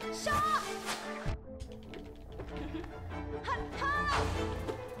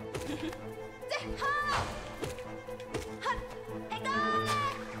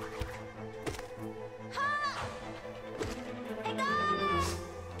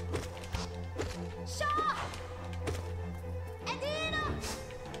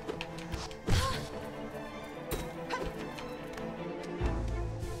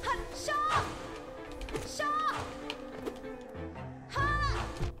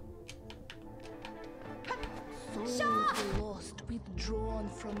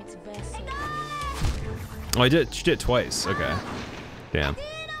 Oh, she did it twice. Okay. Damn.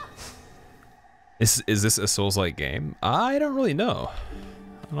 Is this a Souls-like game? I don't really know.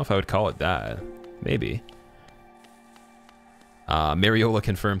 I don't know if I would call it that. Maybe. Mariola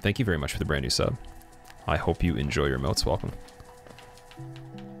confirmed. Thank you very much for the brand new sub. I hope you enjoy your emotes. Welcome.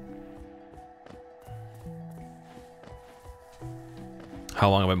 How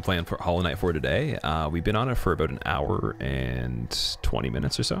long have I been playing for Hollow Knight for today? We've been on it for about an hour and 20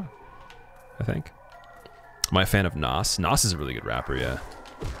 minutes or so, I think. Am I a fan of Nos? Nos is a really good rapper, yeah.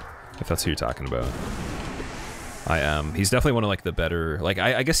 If that's who you're talking about. I am. He's definitely one of like the better, like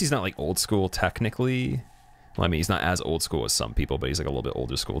I guess he's not like old school technically. Well, I mean, he's not as old school as some people, but he's like a little bit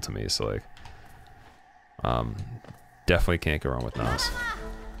older school to me, so like definitely can't go wrong with Nos.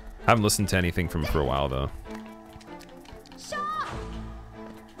 Haven't listened to anything from him for a while though.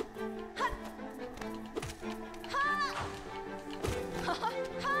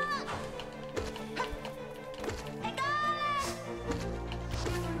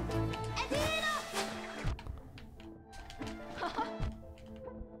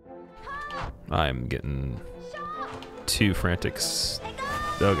 I'm getting too frantic.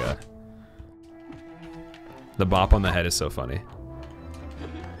 Oh god. The bop on the head is so funny.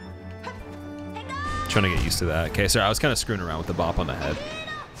 Trying to get used to that. Okay, sorry, I was kind of screwing around with the bop on the head.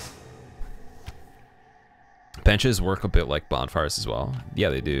 Benches work a bit like bonfires as well. Yeah,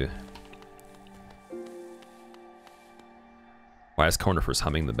 they do. Why is Cornifer's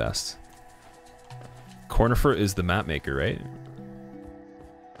humming the best? Cornifer is the map maker, right?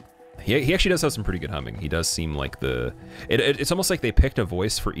 He actually does have some pretty good humming. He does seem like it's almost like they picked a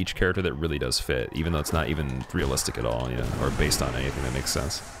voice for each character that really does fit, even though it's not even realistic at all, you know, or based on anything that makes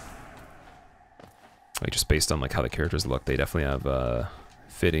sense. Like just based on like how the characters look, they definitely have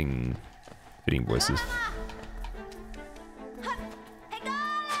fitting voices.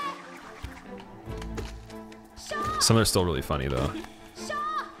 Some are still really funny though.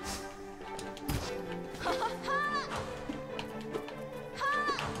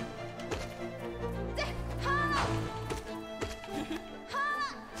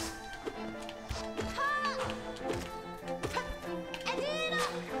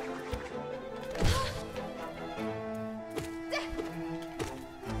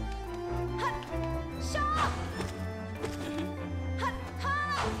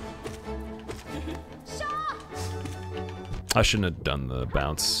 I shouldn't have done the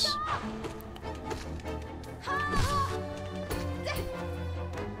bounce.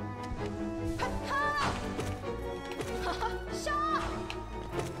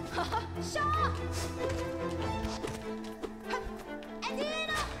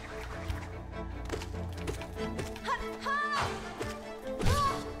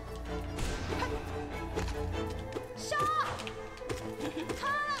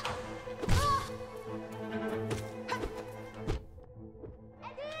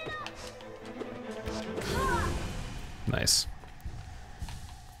 Nice.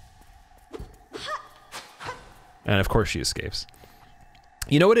 And of course she escapes.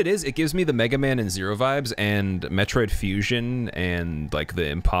 You know what it is? It gives me the Mega Man and Zero vibes and Metroid Fusion and like the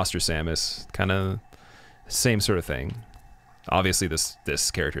Imposter Samus, kind of same sort of thing. Obviously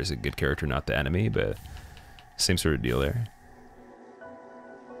this character is a good character, not the enemy, but same sort of deal there.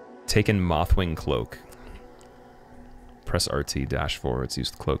 Taken Mothwing Cloak. Press RT, dash forwards,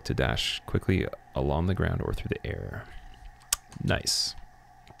 use the cloak to dash quickly along the ground or through the air. Nice.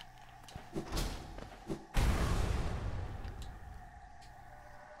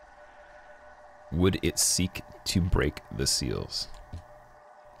 Would it seek to break the seals?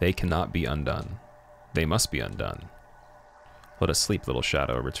 They cannot be undone. They must be undone. Let us sleep, little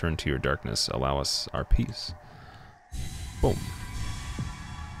shadow. Return to your darkness. Allow us our peace. Boom.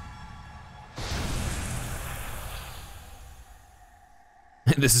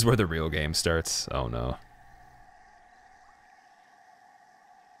 This is where the real game starts. Oh no.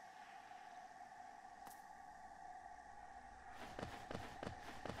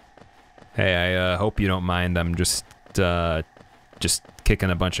 Hey, I hope you don't mind. I'm just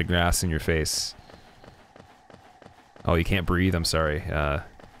kicking a bunch of grass in your face. Oh, you can't breathe? I'm sorry. Let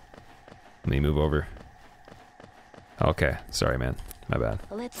me move over. Okay, sorry, man. My bad.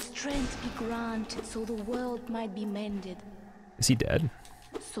 Let strength be granted so the world might be mended. Is he dead?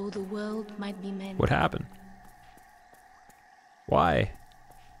 So the world might be mended. What happened? Why?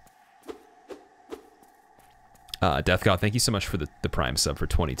 Death God, thank you so much for the Prime sub for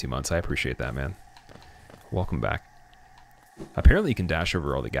 22 months. I appreciate that, man. Welcome back. Apparently you can dash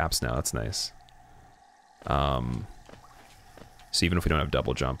over all the gaps now. That's nice. So even if we don't have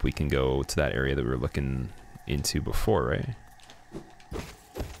double jump, we can go to that area that we were looking into before, right?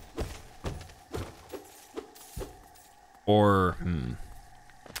 Or,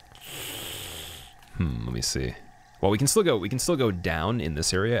 let me see. Well, we can still go down in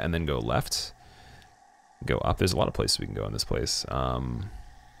this area and then go left. Go up. There's a lot of places we can go in this place.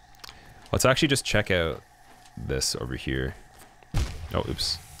 Let's actually just check out this over here. Oh,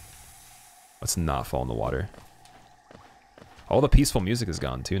 oops. Let's not fall in the water. All the peaceful music is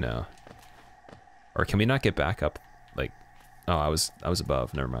gone too now. Or can we not get back up? Like, oh, I was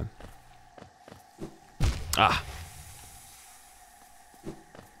above. Never mind. Ah.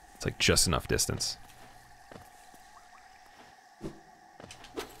 It's like just enough distance.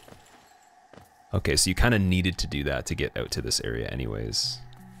 Okay, so you kind of needed to do that to get out to this area anyways.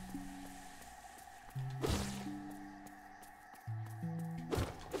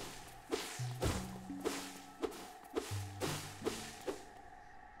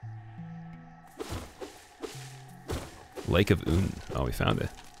 Lake of Un. Oh, we found it.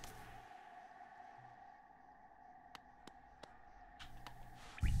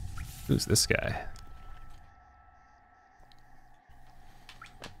 Who's this guy?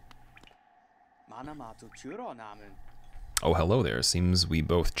 Oh, hello there. Seems we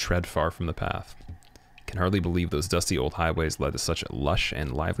both tread far from the path. Can hardly believe those dusty old highways led to such a lush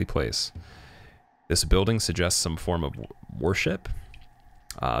and lively place. This building suggests some form of worship,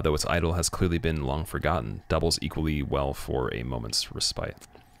 though its idol has clearly been long forgotten. Doubles equally well for a moment's respite.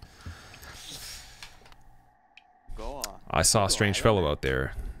 I saw a strange fellow out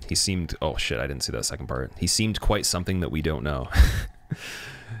there. He seemed... Oh shit, I didn't see that second part. He seemed quite something that we don't know.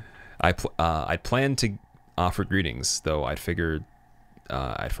 I'd planned to offer greetings, though I'd figured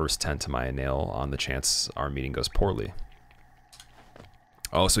I'd first tend to my nail on the chance our meeting goes poorly.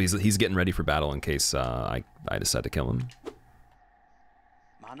 Oh, so he's getting ready for battle in case I decide to kill him.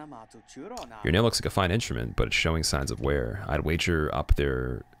 Your nail looks like a fine instrument, but it's showing signs of wear. I'd wager up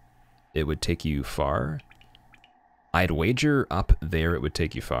there it would take you far. I'd wager up there it would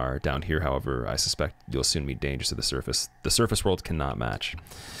take you far. Down here, however, I suspect you'll soon meet dangers to the surface. The surface world cannot match.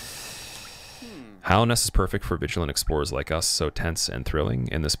 Hallownest is perfect for vigilant explorers like us, so tense and thrilling.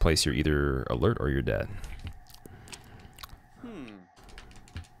 In this place, you're either alert or you're dead.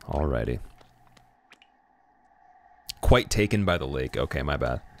 Alrighty. Quite taken by the lake. Okay, my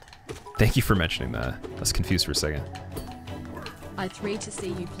bad. Thank you for mentioning that. I was confused for a second. I three to see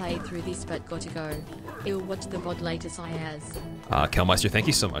you play through this, but gotta go. I'll watch the VOD later, Sayaz. Kelmeister, thank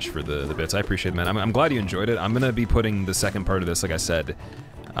you so much for the bits. I appreciate it, man. I'm glad you enjoyed it. I'm gonna be putting the second part of this, like I said,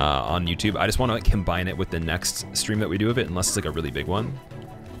 on YouTube. I just want to like, combine it with the next stream that we do of it, unless it's like a really big one.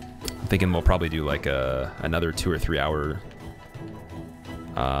 I'm thinking we'll probably do like another 2 or 3 hour,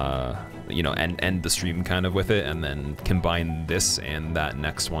 you know, end the stream kind of with it, and then combine this and that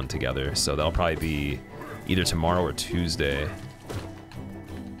next one together. So that'll probably be either tomorrow or Tuesday.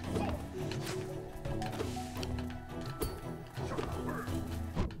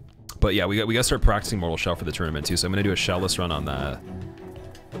 But yeah, we gotta start practicing Mortal Shell for the tournament too, so I'm gonna do a shellless run on that.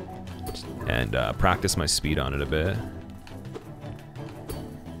 and practice my speed on it a bit.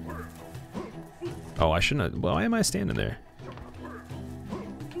 Oh, I shouldn't have. Well, why am I standing there?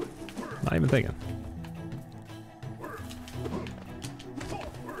 Not even thinking.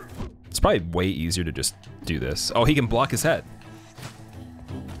 It's probably way easier to just do this. Oh, he can block his head.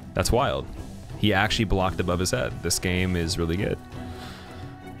 That's wild. He actually blocked above his head. This game is really good.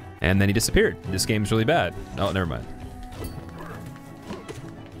 And then he disappeared. This game's really bad. Oh, never mind.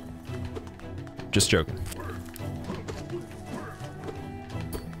 Just joking.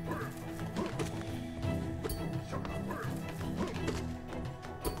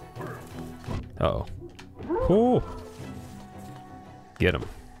 Uh-oh. Ooh. Get him.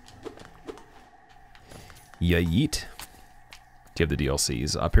 Yeah, yeet. Do you have the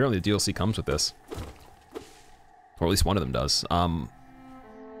DLCs? Apparently the DLC comes with this. Or at least one of them does. Trying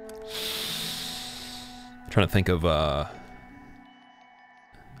to think of,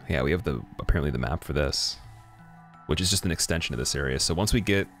 yeah, we have apparently the map for this, which is just an extension of this area. So once we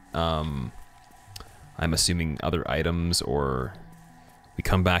get, I'm assuming other items, or we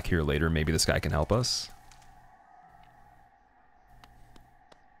come back here later, maybe this guy can help us.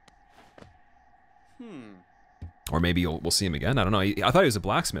 Or maybe we'll see him again. I don't know. I thought he was a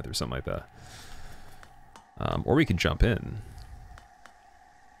blacksmith or something like that. Or we can jump in.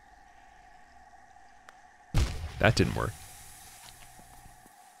 That didn't work.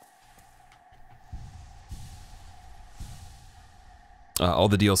 All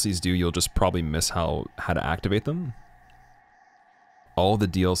the DLCs do, you'll just probably miss how to activate them. All the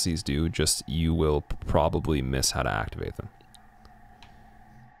DLCs do, just you will probably miss how to activate them.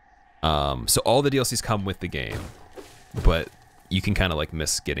 So all the DLCs come with the game, but you can kind of like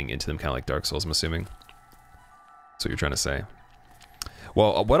miss getting into them, kind of like Dark Souls, I'm assuming. That's what you're trying to say.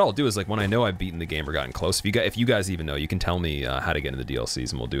 Well, what I'll do is, like, when I know I've beaten the game or gotten close, if you guys even know, you can tell me how to get into the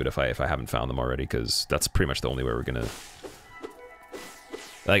DLCs, and we'll do it if I haven't found them already, because that's pretty much the only way we're gonna.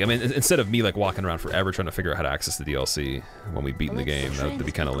 Like, I mean, instead of me like walking around forever trying to figure out how to access the DLC when we've beaten the game, that'd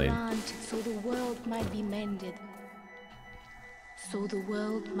be kind of lame. So the world might be mended. So the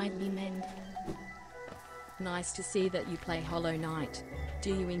world might be mended. Nice to see that you play Hollow Knight.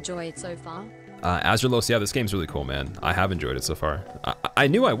 Do you enjoy it so far? Azurlos, yeah, this game's really cool, man. I have enjoyed it so far. I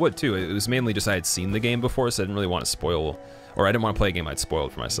knew I would, too. It was mainly just I had seen the game before, so I didn't really want to spoil, or I didn't want to play a game I'd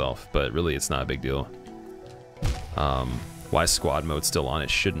spoiled for myself, but really, it's not a big deal. Why is squad mode still on?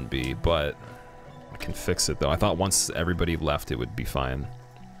 It shouldn't be, but I can fix it, though. I thought once everybody left, it would be fine.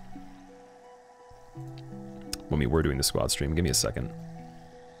 When we were doing the squad stream. Give me a second.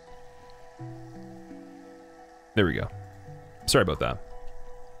 There we go. Sorry about that.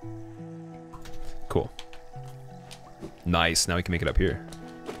 Cool. Nice. Now we can make it up here.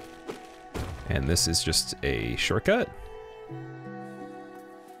 And this is just a shortcut.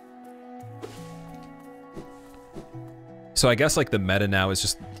 So I guess like the meta now is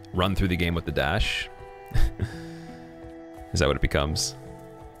just run through the game with the dash. Is that what it becomes?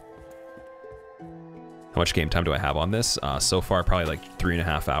 How much game time do I have on this? So far, probably like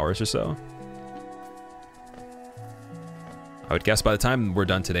 3.5 hours or so. I would guess by the time we're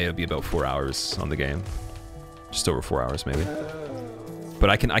done today, it'll be about 4 hours on the game. Just over 4 hours, maybe. But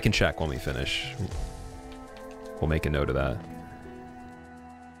I can check when we finish. We'll make a note of that.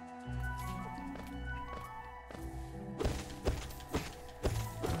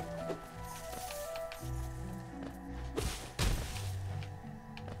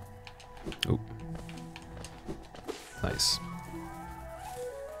 Oh. Nice.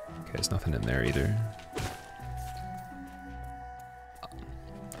 Okay, there's nothing in there either.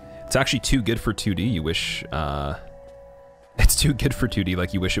 It's actually too good for 2D. You wish, it's too good for 2D,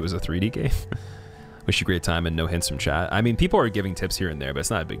 like you wish it was a 3D game. Wish you a great time and no hints from chat. I mean, people are giving tips here and there, but it's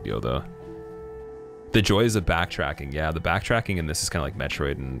not a big deal, though. The joys of backtracking. Yeah, the backtracking in this is kind of like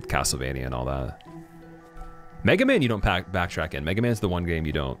Metroid and Castlevania and all that. Mega Man, you don't backtrack in. Mega Man's the one game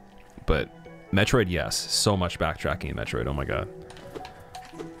you don't. But Metroid, yes. So much backtracking in Metroid. Oh my god.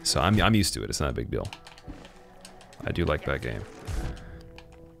 So I'm used to it. It's not a big deal. I do like that game.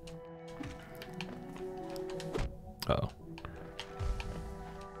 Uh-oh.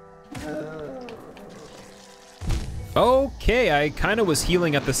 Okay, I kind of was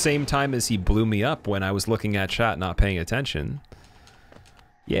healing at the same time as he blew me up when I was looking at chat, not paying attention.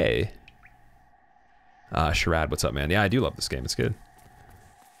 Yay. Sharad, what's up, man? Yeah, I do love this game. It's good.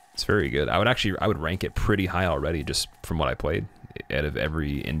 It's very good. I would rank it pretty high already just from what I played. Out of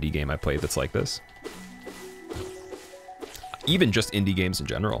every indie game I played that's like this. Even just indie games in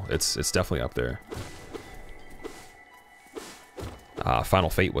general. It's definitely up there. Final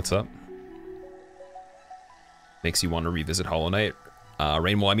Fate, what's up? Makes you want to revisit Hollow Knight.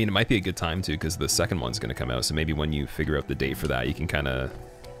 Rain, well, I mean, it might be a good time too, because the second one's going to come out. So maybe when you figure out the date for that, you can kind of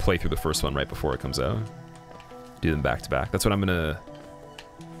play through the first one right before it comes out. Do them back to back. That's what I'm going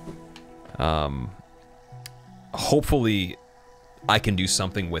to... hopefully, I can do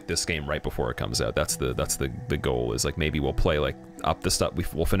something with this game right before it comes out. That's the goal, is like maybe we'll play like up the stuff.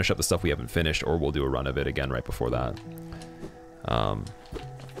 We'll finish up the stuff we haven't finished, or we'll do a run of it again right before that.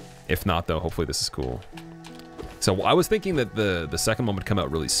 If not, though, hopefully this is cool. So I was thinking that the second one would come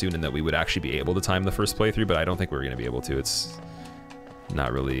out really soon and that we would actually be able to time the first playthrough, but I don't think we're going to be able to. It's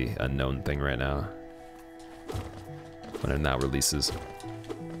not really a known thing right now when it now releases.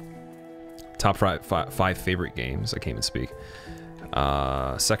 Top five favorite games. I can't even speak.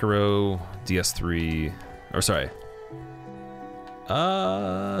 Sekiro, DS3, or sorry.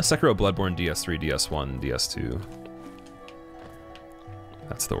 Sekiro, Bloodborne, DS3, DS1, DS2.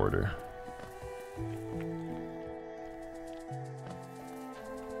 That's the order.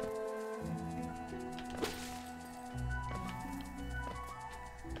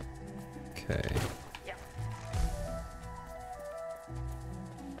 Okay.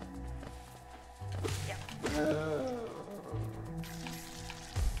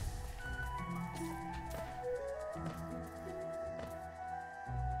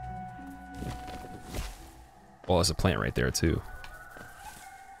 Well, there's a plant right there too.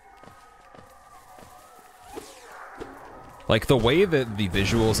 Like the way that the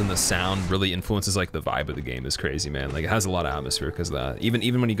visuals and the sound really influences like the vibe of the game is crazy, man. Like it has a lot of atmosphere because of that.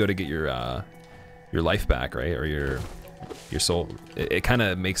 Even when you go to get your life back, right, or your soul, it kind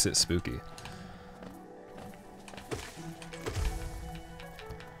of makes it spooky.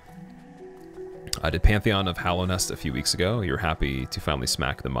 I did Pantheon of Hallownest a few weeks ago. You're happy to finally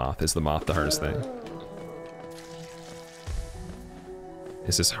smack the moth. Is the moth the hardest thing?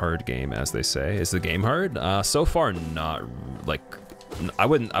 Is this hard game, as they say? Is the game hard? So far, not. Like, I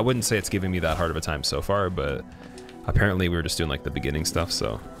wouldn't say it's giving me that hard of a time so far, but apparently we were just doing like the beginning stuff,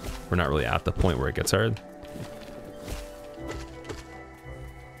 so we're not really at the point where it gets hard.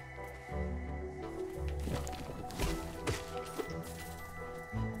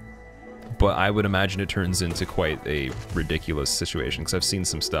 But I would imagine it turns into quite a ridiculous situation, because I've seen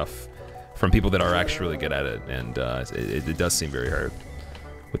some stuff from people that are actually really good at it, and it does seem very hard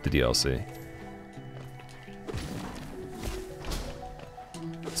with the DLC.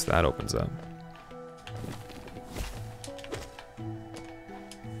 So that opens up.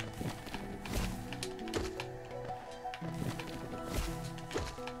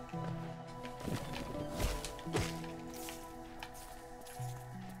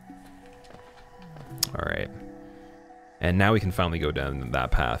 All right. And now we can finally go down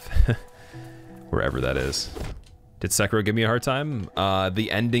that path, wherever that is. Did Sekiro give me a hard time? The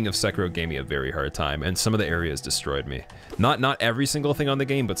ending of Sekiro gave me a very hard time, and some of the areas destroyed me. Not every single thing on the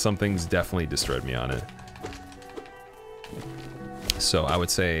game, but some things definitely destroyed me on it. So I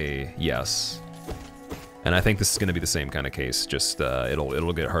would say yes. And I think this is going to be the same kind of case, just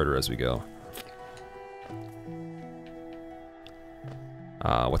it'll get harder as we go.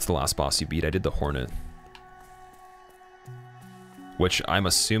 What's the last boss you beat? I did the Hornet. Which I'm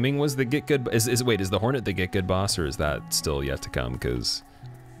assuming was the Get Good. Wait, is the Hornet the Get Good boss, or is that still yet to come? Because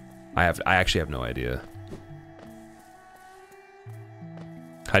I actually have no idea.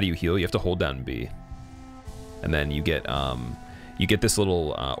 How do you heal? You have to hold down B, and then you get this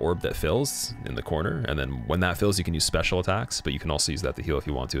little orb that fills in the corner, and then when that fills, you can use special attacks. But you can also use that to heal if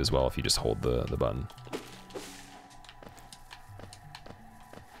you want to as well, if you just hold the button.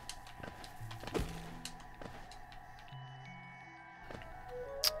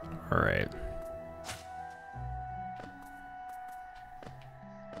 All right.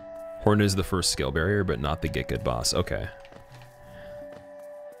 Hornet is the first skill barrier, but not the Get Good boss. Okay.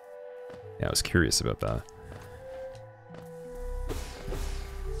 Yeah, I was curious about that.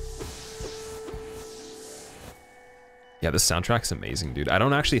 Yeah, this soundtrack's amazing, dude. I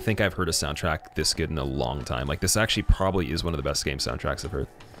don't actually think I've heard a soundtrack this good in a long time. Like, this actually probably is one of the best game soundtracks I've heard.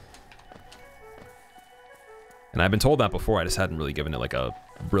 And I've been told that before, I just hadn't really given it like a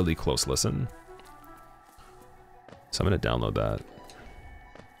really close listen. So I'm gonna download that.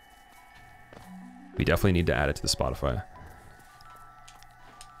 We definitely need to add it to the Spotify.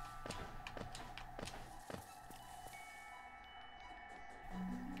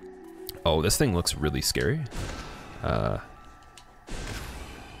 Oh, this thing looks really scary. Good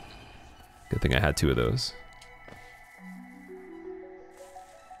thing I had 2 of those.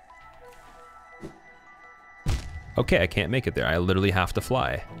 Okay, I can't make it there. I literally have to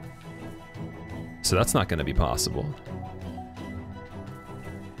fly. So that's not going to be possible.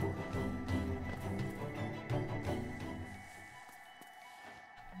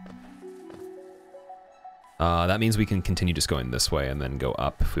 That means we can continue just going this way and then go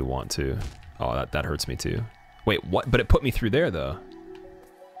up if we want to. Oh, that hurts me too. Wait, what? But it put me through there though.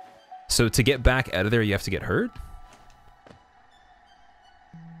 So to get back out of there, you have to get hurt?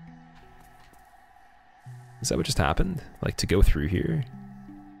 Is that what just happened? Like to go through here?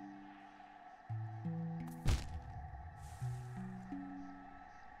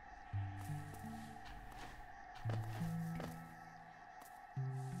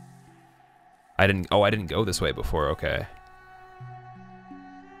 I didn't go this way before, okay.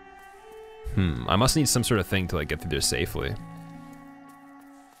 I must need some sort of thing to like get through there safely.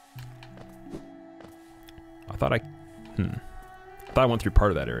 I thought I went through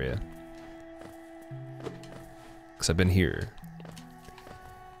part of that area. Because I've been here.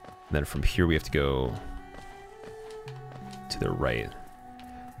 And then from here we have to go to the right.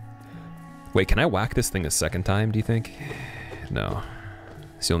 Wait, can I whack this thing a second time, do you think? No.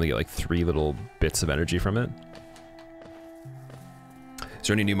 So you only get like 3 little bits of energy from it. Is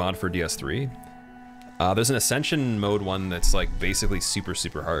there any new mod for DS3? There's an Ascension mode one that's like basically super,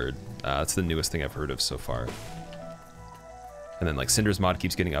 super hard. That's the newest thing I've heard of so far. And then like Cinder's mod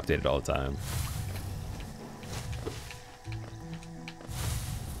keeps getting updated all the time.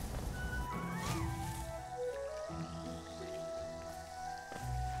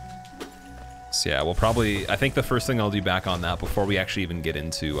 So yeah, we'll probably, I think the first thing I'll do back on that before we actually even get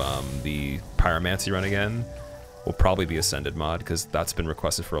into the Pyromancy run again will probably be Ascended mod, because that's been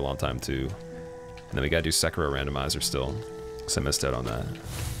requested for a long time too. And then we gotta do Sekiro Randomizer still, because I missed out on that.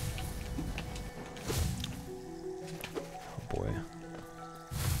 Oh boy.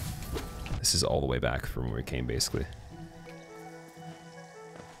 This is all the way back from where we came, basically.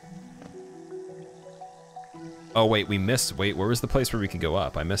 Oh wait, we missed, wait, where was the place where we could go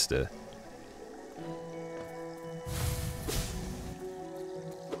up? I missed it.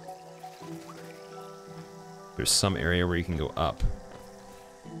 There's some area where you can go up.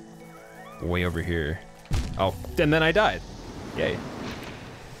 Way over here. Oh, and then I died. Yay.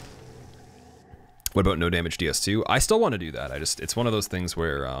 What about no damage DS2? I still want to do that. It's one of those things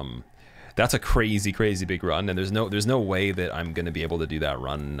where that's a crazy, crazy big run, and there's no way that I'm gonna be able to do that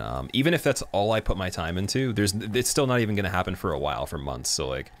run. Even if that's all I put my time into, it's still not even gonna happen for a while, for months. So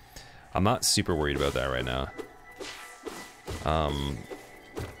like, I'm not super worried about that right now.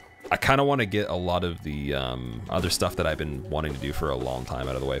 I kind of want to get a lot of the other stuff that I've been wanting to do for a long time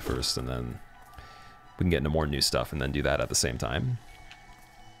out of the way first, and then we can get into more new stuff and then do that at the same time.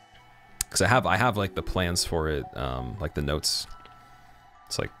 Because I have like the plans for it, like the notes.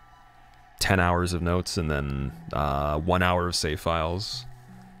 It's like 10 hours of notes and then 1 hour of save files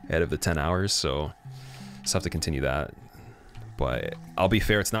out of the 10 hours, so just have to continue that. But I'll be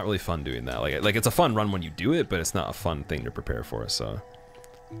fair, it's not really fun doing that. Like it's a fun run when you do it, but it's not a fun thing to prepare for, so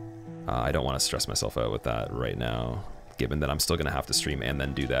I don't want to stress myself out with that right now, given that I'm still gonna have to stream and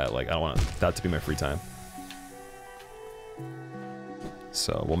then do that. Like, I don't want that to be my free time.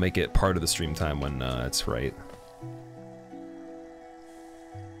 So we'll make it part of the stream time when it's right.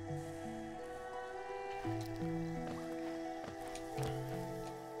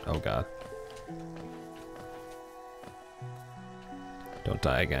 Oh god. Don't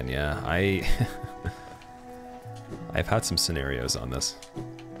die again, yeah. I've had some scenarios on this.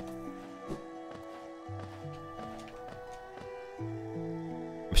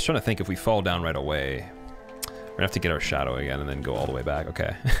 I'm just trying to think, if we fall down right away, we're gonna have to get our shadow again and then go all the way back.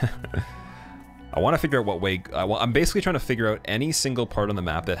 Okay. I want to figure out what way... I'm basically trying to figure out any single part on the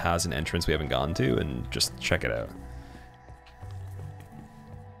map that has an entrance we haven't gone to and just check it out.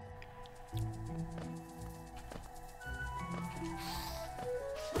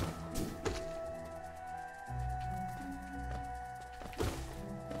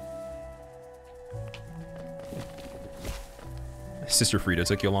 Sister Frida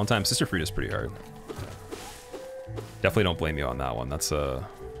took you a long time. Sister Frida's pretty hard. Definitely don't blame you on that one. That's a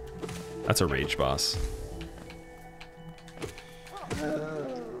rage boss. I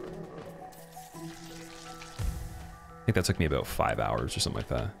think that took me about 5 hours or something like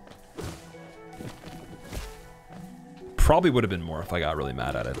that. Probably would have been more if I got really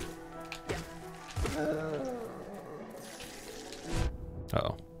mad at it.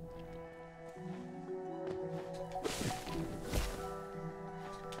 Uh-oh.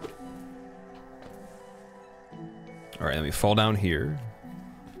 All right, let me fall down here.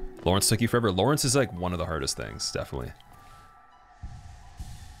 Lawrence took you forever. Lawrence is like one of the hardest things, definitely.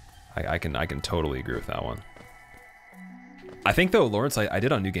 I can totally agree with that one. I think though, Lawrence, I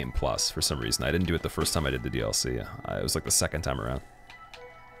did on New Game Plus for some reason. I didn't do it the first time I did the DLC. It was like the second time around.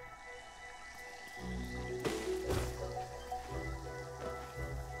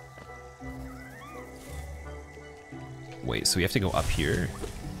 Wait, so we have to go up here?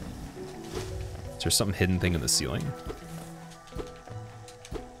 Is there some hidden thing in the ceiling?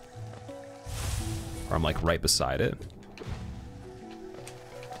 Or I'm like right beside it?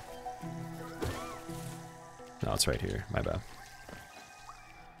 No, it's right here. My bad.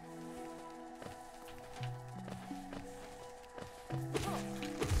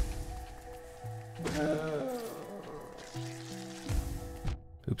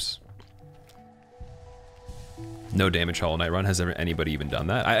 Oops. No damage Hollow Knight run. Has anybody even done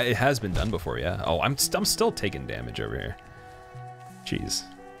that? It has been done before, yeah. Oh, I'm still taking damage over here. Jeez.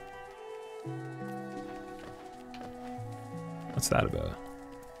 What's that about?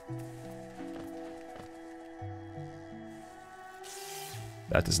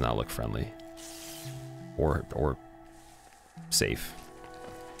 That does not look friendly. Or safe.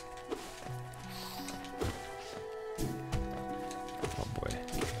 Oh boy.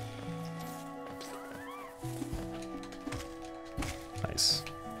 Nice.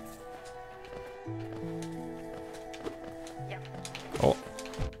 Oh.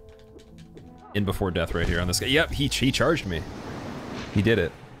 In before death right here on this guy. Yep, he charged me. He did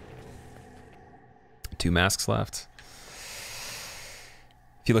it. 2 masks left.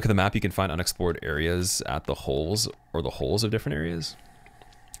 If you look at the map, you can find unexplored areas at the holes or the holes of different areas.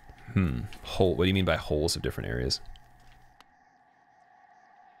 Hole. What do you mean by holes of different areas?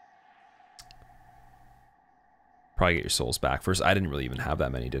 Probably get your souls back. First, I didn't really even have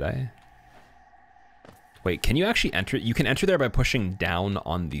that many, did I? Wait, can you actually enter? You can enter there by pushing down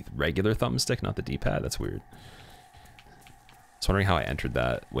on the regular thumbstick, not the D-pad. That's weird. I was wondering how I entered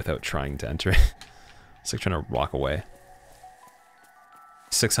that without trying to enter it. It's like trying to walk away.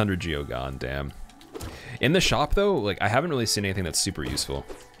 600 geo gone, damn. In the shop though, like I haven't really seen anything that's super useful.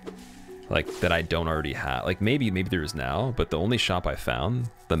 Like that I don't already have. Like maybe there is now, but the only shop I found,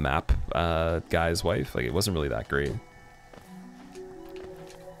 the map guy's wife, like it wasn't really that great.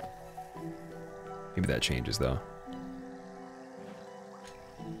 Maybe that changes though.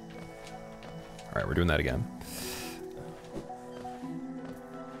 All right, we're doing that again.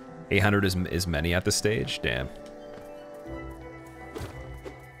 800 is many at this stage, damn.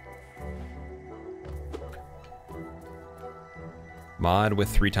 Mod with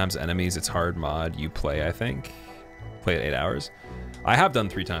 3 times enemies, it's hard mod you play, I think. Play at 8 hours. I have done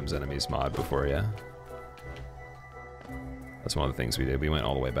 3 times enemies mod before, yeah. That's one of the things we did. We went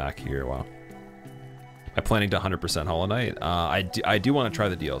all the way back here, wow. I'm planning to 100% Hollow Knight. I do want to try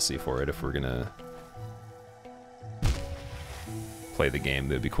the DLC for it if we're gonna play the game.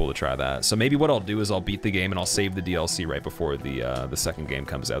 It'd be cool to try that. So maybe what I'll do is I'll beat the game and I'll save the DLC right before the second game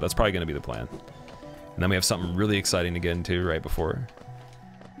comes out. That's probably gonna be the plan. And then we have something really exciting to get into right before.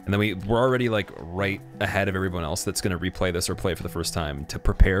 And then we're already like right ahead of everyone else that's going to replay this or play it for the first time to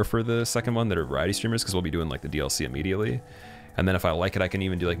prepare for the second one that are variety streamers, because we'll be doing like the DLC immediately. And then if I like it, I can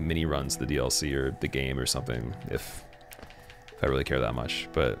even do like mini runs the DLC or the game or something if I really care that much.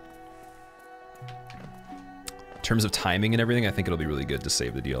 But in terms of timing and everything, I think it'll be really good to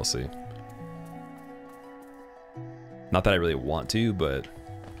save the DLC. Not that I really want to, but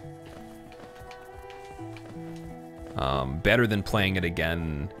better than playing it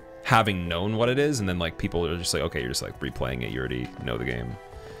again, having known what it is, and then like people are just like, okay, you're just like replaying it, you already know the game.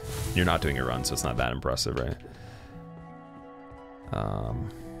 You're not doing a run, so it's not that impressive, right?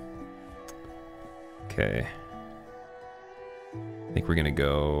 Okay. I think we're gonna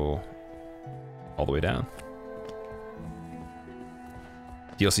go all the way down.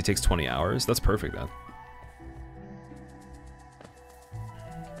 DLC takes 20 hours. That's perfect then.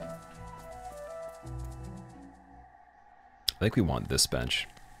 I think we want this bench.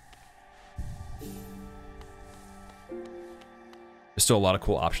 There's still a lot of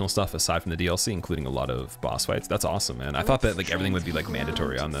cool optional stuff aside from the DLC, including a lot of boss fights. That's awesome, man. I thought that like everything would be like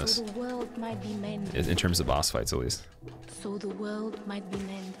mandatory on this, in terms of boss fights at least. So the world might be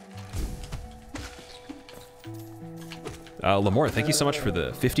mended. Lamore, thank you so much for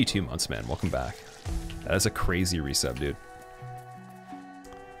the 52 months, man. Welcome back. That is a crazy resub, dude.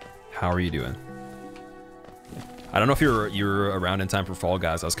 How are you doing? I don't know if you're around in time for Fall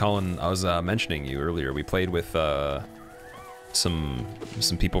Guys. I was mentioning you earlier. We played with some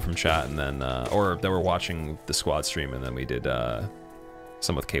people from chat, and then or that were watching the squad stream, and then we did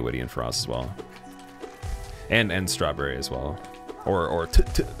some with K Witty and Frost as well, and Strawberry as well, or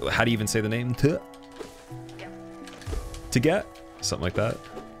how do you even say the name? To get something like that.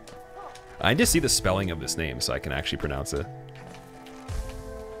 I just see the spelling of this name so I can actually pronounce it.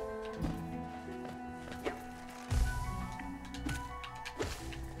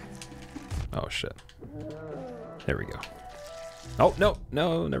 Oh shit. There we go. Oh,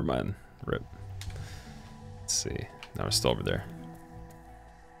 no, never mind. Rip. Let's see. Now we're still over there.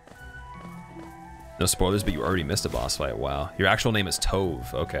 No spoilers, but you already missed a boss fight. Wow. Your actual name is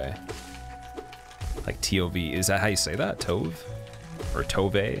Tove. Okay. Like T-O-V. Is that how you say that? Tove? Or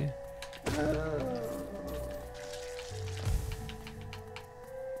Tove?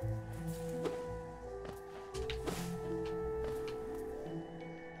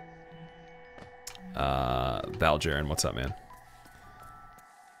 Valjerin, what's up, man?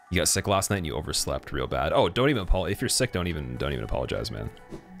 You got sick last night and you overslept real bad. Oh, don't even apologize. If you're sick, don't even apologize, man.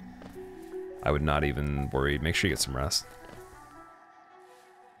 I would not even worry. Make sure you get some rest.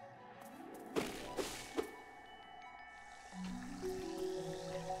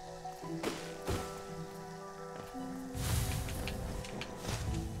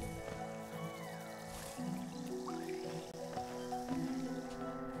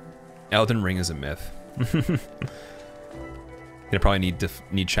 Elden Ring is a myth. Gonna probably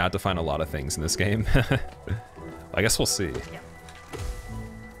need chat to find a lot of things in this game. I guess we'll see.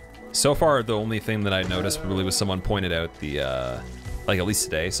 So far, the only thing that I noticed really was someone pointed out the, like at least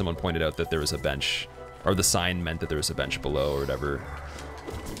today, someone pointed out that there was a bench, or the sign meant that there was a bench below or whatever.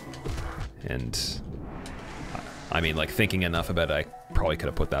 And I mean, like thinking enough about it, I probably could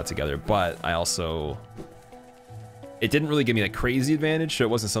have put that together, but I also, it didn't really give me like crazy advantage, so it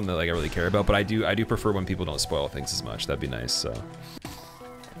wasn't something that like I really care about, but I do prefer when people don't spoil things as much. That'd be nice, so.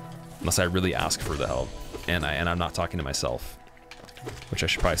 Unless I really ask for the help, and I'm not talking to myself, which I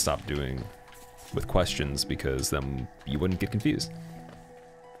should probably stop doing with questions, because then you wouldn't get confused.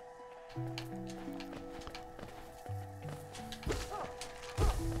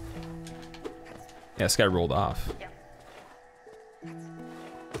 Yeah, this guy rolled off.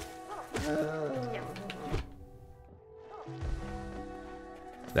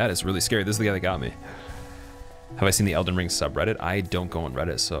 That is really scary. This is the guy that got me. Have I seen the Elden Ring subreddit? I don't go on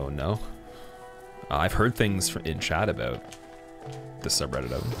Reddit, so no. I've heard things in chat about the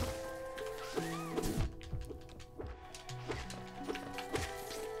subreddit of it.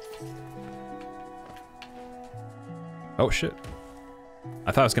 Oh shit.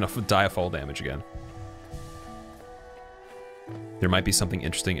 I thought I was gonna die of fall damage again. There might be something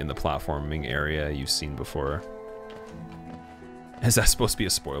interesting in the platforming area you've seen before. Is that supposed to be a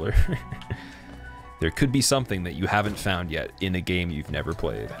spoiler? There could be something that you haven't found yet in a game you've never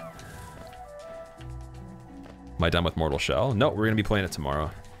played. Am I done with Mortal Shell? No, we're gonna be playing it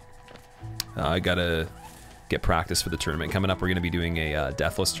tomorrow. I gotta get practice for the tournament coming up. We're gonna be doing a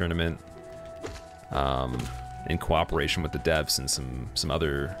Deathless tournament in cooperation with the devs and some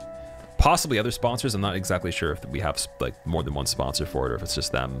other, possibly other sponsors. I'm not exactly sure if we have like more than one sponsor for it or if it's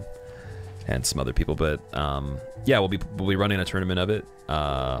just them and some other people, but yeah, we'll be running a tournament of it.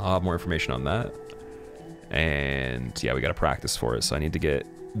 I'll have more information on that, and yeah, we got to practice for it, so I need to get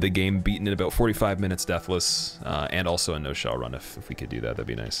the game beaten in about 45 minutes deathless, and also a no shell run. If we could do that, that'd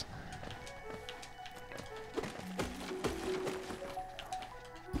be nice.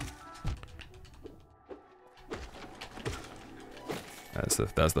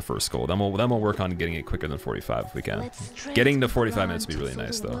 That's the first goal. Then we'll work on getting it quicker than 45 if we can. Getting to 45 minutes would be really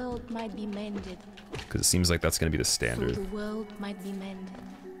nice though, because it seems like that's going to be the standard. So the world might be mended.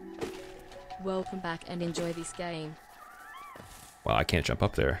 Welcome back and enjoy this game. Wow, I can't jump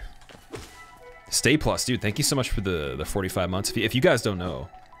up there. Stay Plus, dude, thank you so much for the 45 months. If you guys don't know,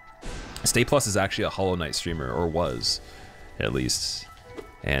 Stay Plus is actually a Hollow Knight streamer, or was, at least,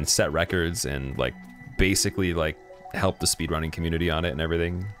 and set records and like basically like helped the speedrunning community on it and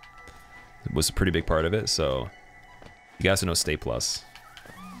everything. It was a pretty big part of it, so you guys who know Stay Plus,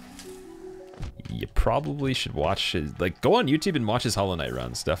 you probably should watch his, like, go on YouTube and watch his Hollow Knight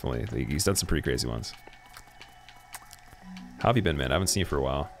runs, definitely. He's done some pretty crazy ones. How have you been, man? I haven't seen you for a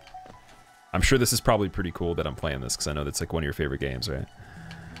while. I'm sure this is probably pretty cool that I'm playing this, because I know that's like one of your favorite games, right?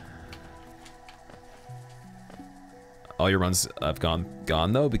 All your runs have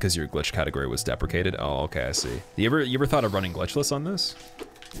gone though, because your glitch category was deprecated. Oh, okay, I see. You ever thought of running glitchless on this?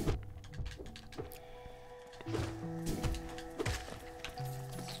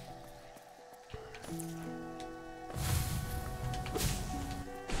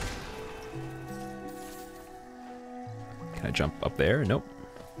 Can I jump up there? Nope.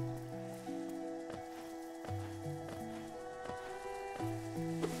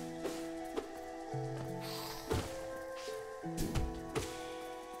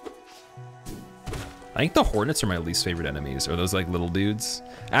 I think the Hornets are my least favorite enemies, or those like little dudes.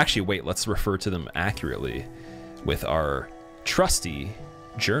 Actually, wait, let's refer to them accurately with our trusty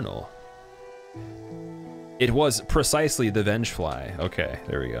journal. It was precisely the Vengefly. Okay,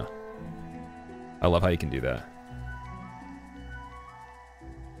 there we go. I love how you can do that.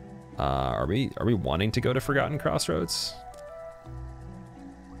 Are we wanting to go to Forgotten Crossroads?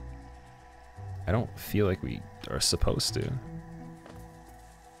 I don't feel like we are supposed to.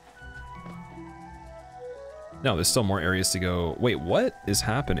 No, there's still more areas to go. Wait, what is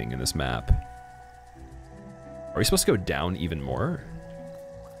happening in this map? Are we supposed to go down even more?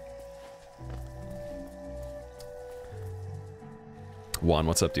 Juan,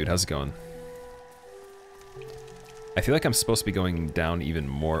 what's up, dude? How's it going? I feel like I'm supposed to be going down even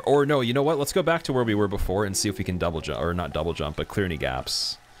more. Or no, you know what? Let's go back to where we were before and see if we can double jump, or not double jump, but clear any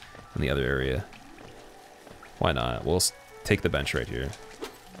gaps in the other area. Why not? We'll take the bench right here.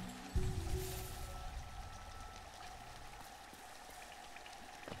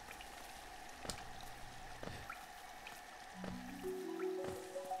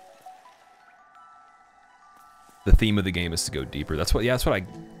 The theme of the game is to go deeper. That's what, yeah, that's what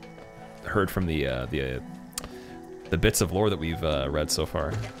I heard from the bits of lore that we've read so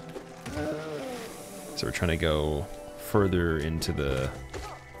far. So we're trying to go further into the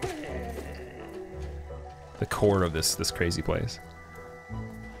core of this crazy place.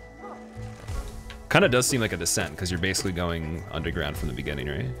 Kind of does seem like a descent because you're basically going underground from the beginning,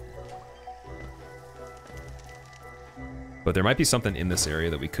 right? But there might be something in this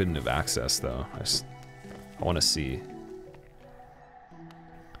area that we couldn't have accessed, though. I want to see.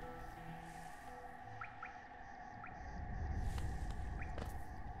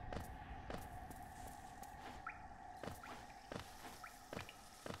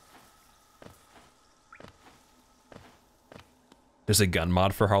 There's a gun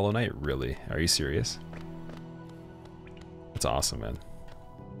mod for Hollow Knight? Really? Are you serious? That's awesome, man.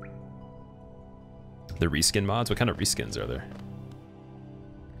 The reskin mods? What kind of reskins are there?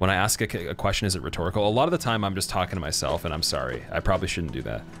 When I ask a question, is it rhetorical? A lot of the time I'm just talking to myself, and I'm sorry. I probably shouldn't do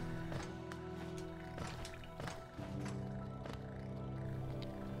that.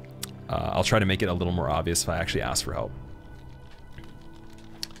 I'll try to make it a little more obvious if I actually ask for help.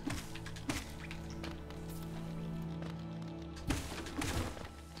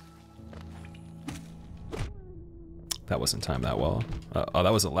 That wasn't timed that well. Oh,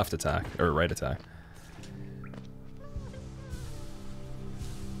 that was a left attack, or a right attack.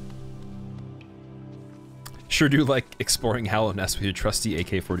 Sure do like exploring Hollow Nest with your trusty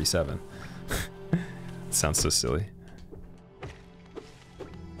AK-47. Sounds so silly.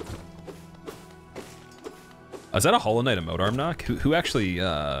 Is that a Hollow Knight emote arm knock? Who actually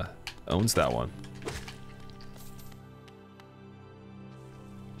owns that one?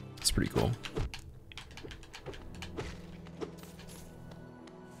 It's pretty cool.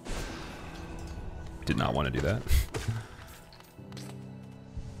 Did not want to do that.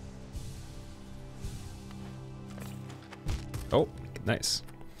 Oh, nice.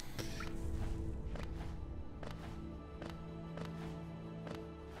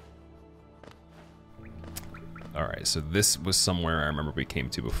 All right, so this was somewhere I remember we came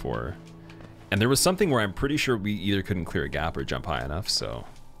to before. And there was something where I'm pretty sure we either couldn't clear a gap or jump high enough, so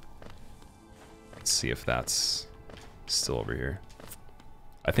let's see if that's still over here.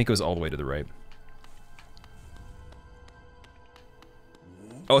 I think it was all the way to the right.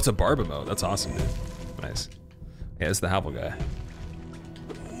 Oh, it's a barb mode. That's awesome, dude. Nice. Yeah, it's the Havel guy.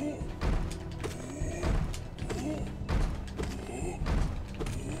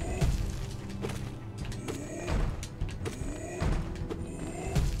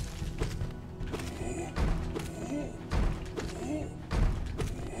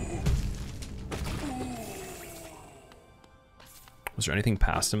 Was there anything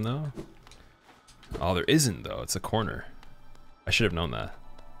past him though? Oh, there isn't though. It's a corner. I should have known that.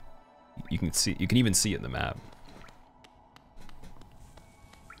 You can see. You can even see it in the map.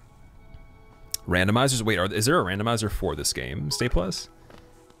 Randomizers? Wait, is there a randomizer for this game, Stay Plus?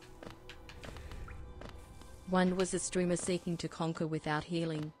 One was a streamer seeking to conquer without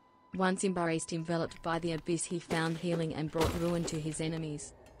healing. Once embraced, enveloped by the abyss, he found healing and brought ruin to his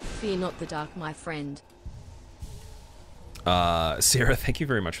enemies. Fear not the dark, my friend. Sarah, thank you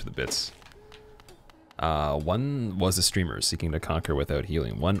very much for the bits. One was a streamer seeking to conquer without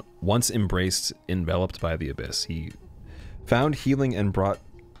healing. One once embraced, enveloped by the abyss. He found healing and brought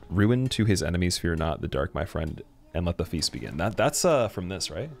ruin to his enemies. Fear not the dark, my friend, and let the feast begin. That's from this,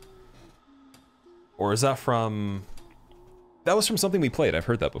 right? Or is that from... That was from something we played. I've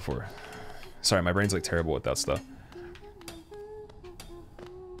heard that before. Sorry, my brain's like terrible with that stuff.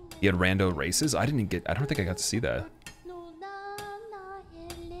 He had rando races? I don't think I got to see that.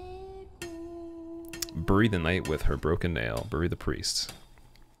 Bury the night with her broken nail. Bury the priest.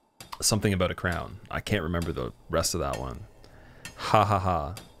 Something about a crown. I can't remember the rest of that one. Ha ha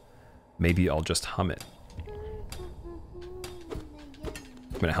ha. Maybe I'll just hum it.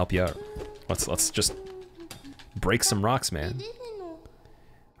 gonna help you out. Let's just break some rocks, man.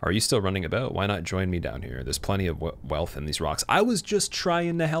 Are you still running about? Why not join me down here? There's plenty of wealth in these rocks. I was just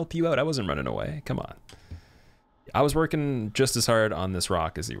trying to help you out. I wasn't running away. Come on. I was working just as hard on this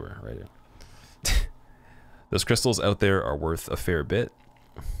rock as you were right here. Those crystals out there are worth a fair bit.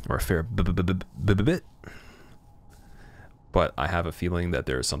 Or a fair bit. But I have a feeling that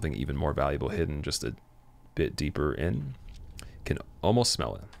there is something even more valuable hidden just a bit deeper in. Can almost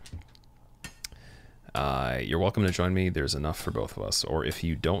smell it. You're welcome to join me. There's enough for both of us. Or if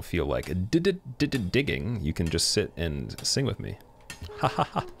you don't feel like digging, you can just sit and sing with me. Ha ha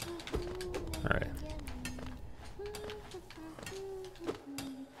ha. Alright.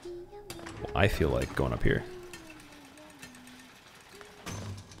 Well, I feel like going up here.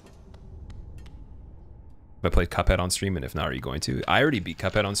 I played Cuphead on stream, and if not, are you going to? I already beat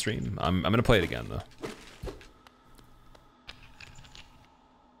Cuphead on stream. I'm gonna play it again though.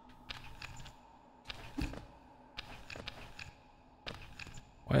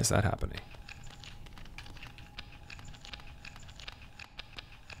 Why is that happening?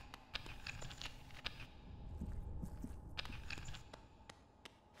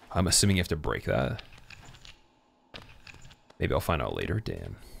 I'm assuming you have to break that. Maybe I'll find out later.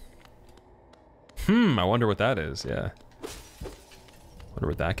 Damn. I wonder what that is. Yeah. Wonder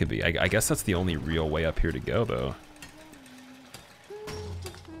what that could be. I guess that's the only real way up here to go, though.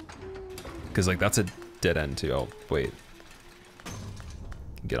 Because, like, that's a dead end, too. Oh, wait.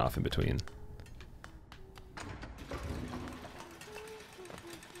 Get off in between.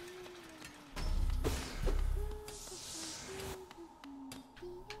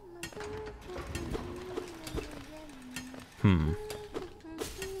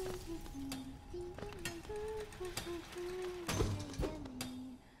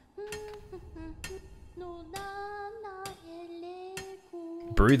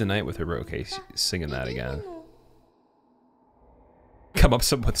 Bury the night with her. Okay, singing that again. Come up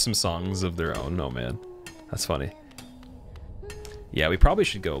with some songs of their own. Oh man, that's funny. Yeah, we probably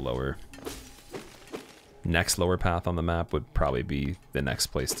should go lower. Next lower path on the map would probably be the next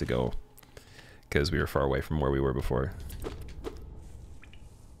place to go, because we were far away from where we were before.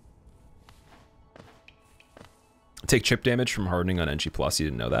 Take chip damage from hardening on NG+. You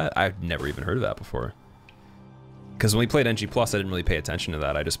didn't know that? I've never even heard of that before. Because when we played NG+, I didn't really pay attention to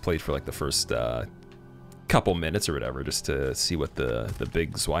that. I just played for like the first couple minutes or whatever, just to see what the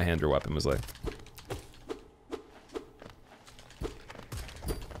big Zweihander weapon was like.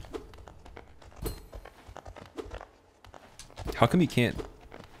 How come you can't...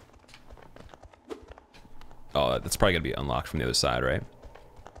 Oh, that's probably gonna be unlocked from the other side, right?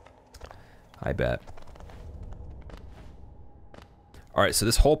 I bet. Alright, so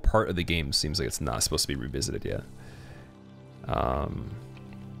this whole part of the game seems like it's not supposed to be revisited yet.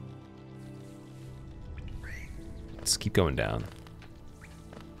 Let's keep going down.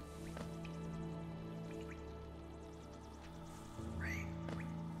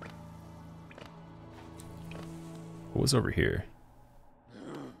 What was over here?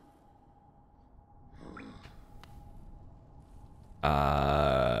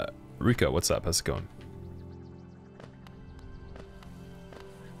 Rico, what's up? How's it going?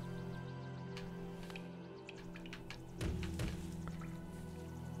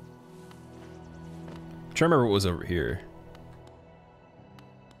 I'm trying to remember what was over here.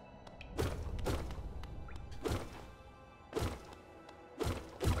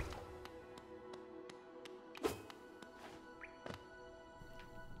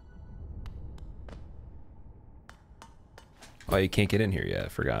 Oh, you can't get in here yet. I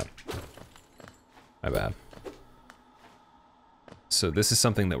forgot. My bad. So this is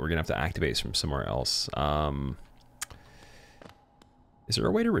something that we're gonna have to activate from somewhere else. Is there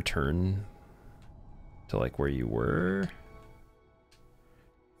a way to return to like where you were?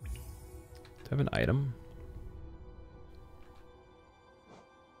 Do I have an item?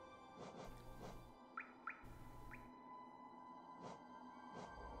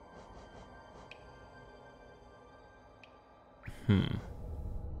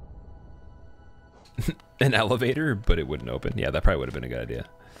 An elevator, but it wouldn't open. Yeah, that probably would have been a good idea.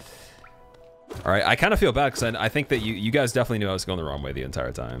 All right, I kind of feel bad because I think that you guys definitely knew I was going the wrong way the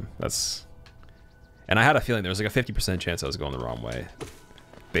entire time. And I had a feeling there was like a 50% chance I was going the wrong way,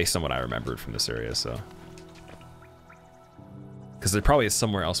 based on what I remembered from this area. So, because there probably is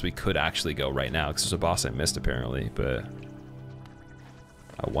somewhere else we could actually go right now, because there's a boss I missed apparently, but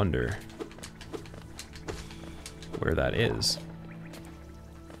I wonder where that is.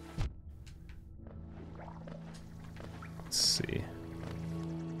 Let's see.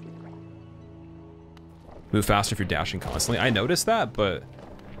 Move faster if you're dashing constantly. I noticed that, but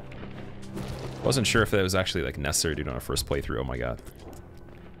Wasn't sure if that was actually like necessary to do on a first playthrough. Oh my god.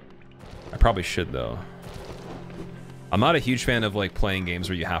 I probably should though. I'm not a huge fan of like playing games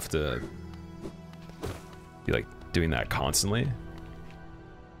where you have to be like doing that constantly.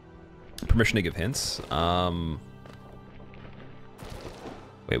 Permission to give hints.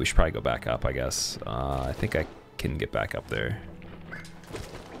 Wait, we should probably go back up, I guess. I think I can get back up there.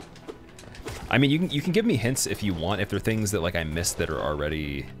 I mean, you can give me hints if you want, if there are things that like I missed that are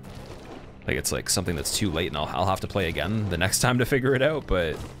already like it's like something that's too late and I'll have to play again the next time to figure it out,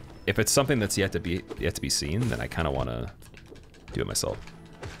 but if it's something that's yet to be seen, then I kind of want to do it myself.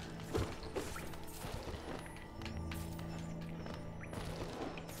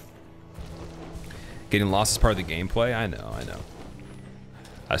 Getting lost is part of the gameplay. I know.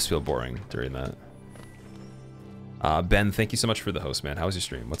 I just feel boring during that. Ben, thank you so much for the host, man. How was your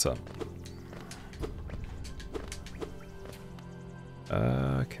stream? What's up?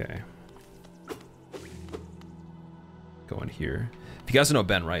 Okay. Go in here. If you guys don't know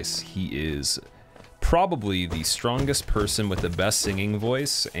Ben Rice, he is probably the strongest person with the best singing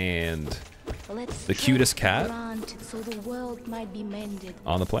voice and the cutest cat so the world might be mended.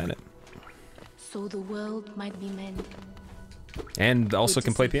 on the planet. So the world might be mended. And also Good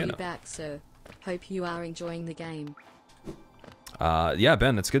can to play see you piano. back, sir. Hope you are enjoying the game. Yeah,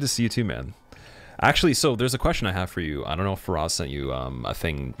 Ben, it's good to see you too, man. Actually, so there's a question I have for you. I don't know if Faraz sent you a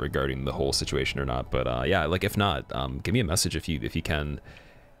thing regarding the whole situation or not, but yeah, like if not, give me a message if you can.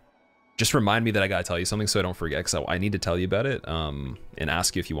 Just remind me that I gotta tell you something so I don't forget, because I need to tell you about it and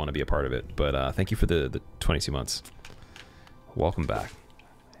ask you if you want to be a part of it. But thank you for the 22 months. Welcome back.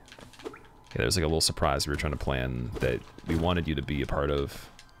 Yeah, there's like a little surprise we were trying to plan that we wanted you to be a part of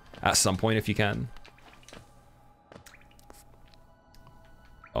at some point if you can.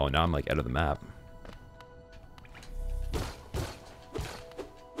 Oh, now I'm like out of the map.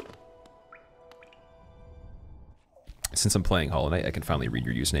 Since I'm playing Hollow Knight, I can finally read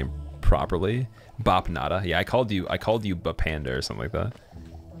your username properly. Bop Nada. Yeah, I called you Bapanda or something like that.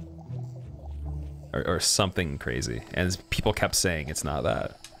 Or something crazy. And people kept saying it's not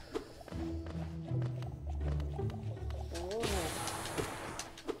that.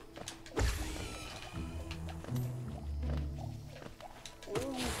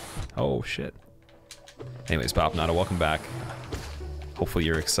 Oh shit. Anyways, Bop Nada, welcome back. Hopefully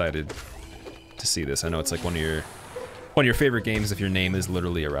you're excited to see this. I know it's like one of your favorite games if your name is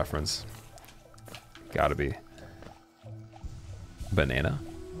literally a reference. Gotta be. Banana.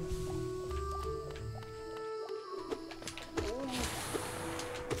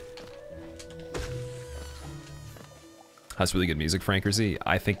 Has really good music, Franker Z.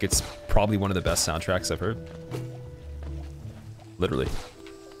 I think it's probably one of the best soundtracks I've heard. Literally.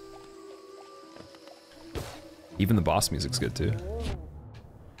 Even the boss music's good too.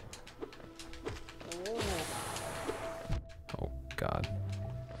 Oh god.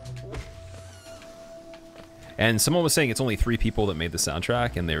 And someone was saying it's only 3 people that made the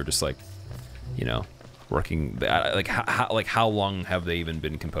soundtrack, and they were just like, you know, working like how long have they even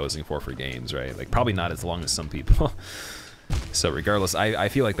been composing for games, right? Like probably not as long as some people. So regardless, I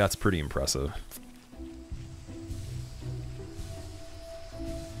feel like that's pretty impressive.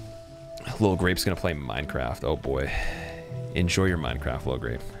 Little Grape's gonna play Minecraft. Oh boy. Enjoy your Minecraft, Little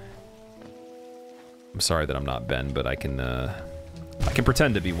Grape. I'm sorry that I'm not Ben, but I can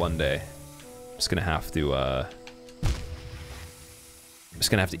pretend to be one day. I'm just gonna have to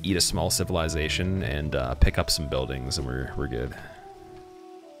eat a small civilization and pick up some buildings, and we're good.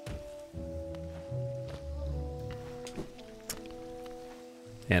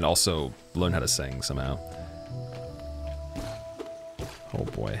 And also learn how to sing somehow. Oh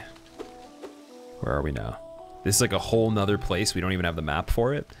boy. Where are we now? This is like a whole nother place. We don't even have the map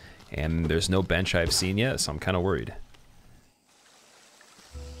for it. And there's no bench I've seen yet, so I'm kind of worried.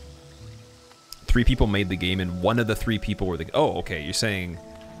 3 people made the game, and one of the 3 people were the... Oh, okay, you're saying...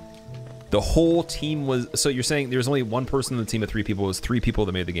 The whole team was... So you're saying there's only one person in the team of 3 people. It was 3 people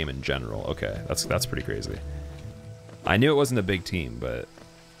that made the game in general. Okay, that's pretty crazy. I knew it wasn't a big team, but...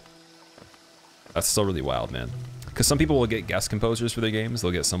 That's still really wild, man. Because some people will get guest composers for their games.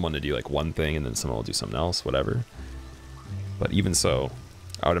 They'll get someone to do like one thing, and then someone will do something else, whatever. But even so,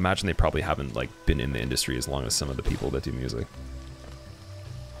 I would imagine they probably haven't like been in the industry as long as some of the people that do music.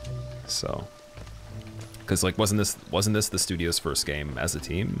 So, because like wasn't this the studio's first game as a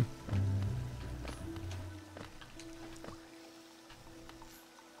team?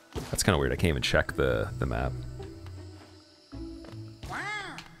 That's kind of weird. I can't even check the map.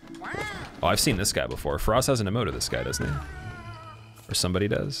 Oh, I've seen this guy before. Frost has an emote of this guy, doesn't he? Or somebody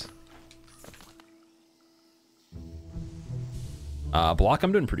does. Block,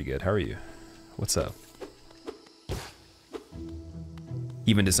 I'm doing pretty good. How are you? What's up?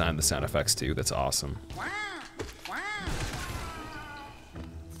 Even designed the sound effects too. That's awesome.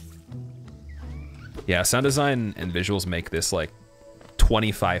 Yeah, sound design and visuals make this like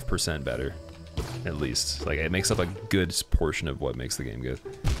 25% better, at least. Like it makes up a good portion of what makes the game good.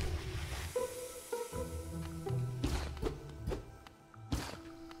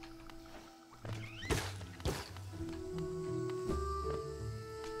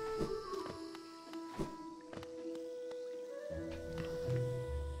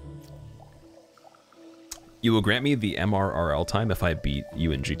 You will grant me the MRRL time if I beat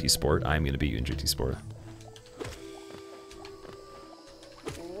you in GT Sport. I'm going to beat you in GT Sport.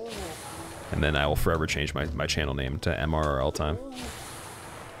 And then I will forever change my channel name to MRRL time.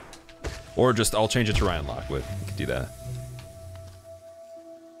 Or just, I'll change it to Ryan Lockwood. You can do that.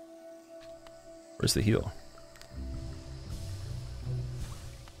 Where's the heal?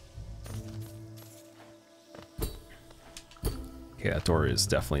 Okay, that door is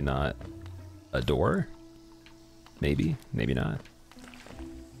definitely not a door. Maybe, maybe not.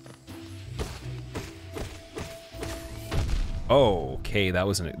 Oh, okay, that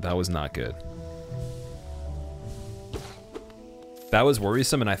was not good. That was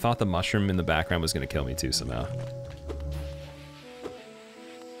worrisome, and I thought the mushroom in the background was going to kill me too somehow.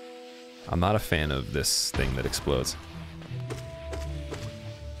 I'm not a fan of this thing that explodes.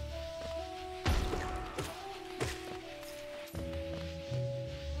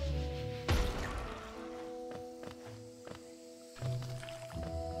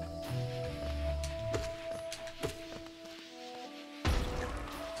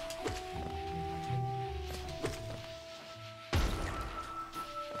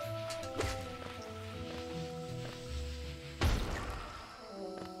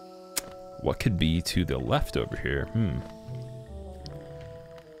 What could be to the left over here?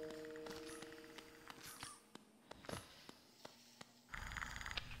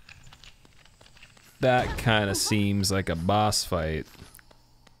 That kind of seems like a boss fight.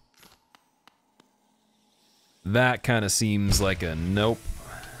 That kind of seems like a nope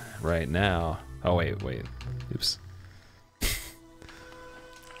right now. Oh, wait. Oops.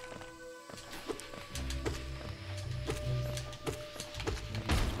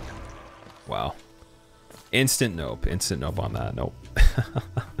 Wow. Instant nope on that. Nope.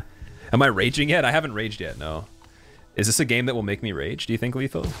 Am I raging yet? I haven't raged yet, no. Is this a game that will make me rage, do you think,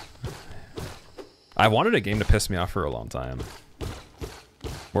 Lethal? I wanted a game to piss me off for a long time.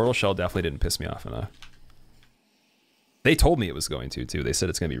 Mortal Shell definitely didn't piss me off enough. They told me it was going to, too. They said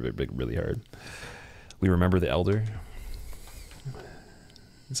it's going to be really hard. We remember the Elder.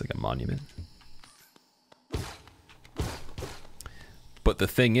 It's like a monument. But the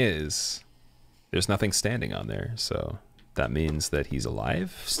thing is, there's nothing standing on there, so that means that he's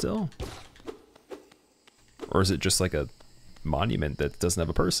alive still? Or is it just like a monument that doesn't have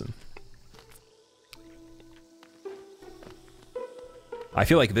a person? I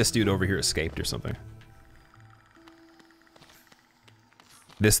feel like this dude over here escaped or something.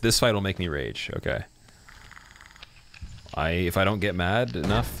 This fight will make me rage, okay. If I don't get mad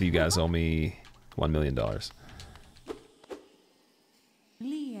enough, you guys owe me $1 million.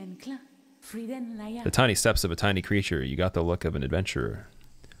 The tiny steps of a tiny creature, you got the look of an adventurer.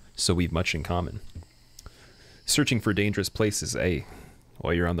 So we've much in common. Searching for dangerous places, eh?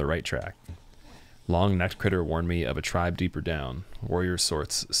 Well, you're on the right track. Long-necked critter warned me of a tribe deeper down. Warrior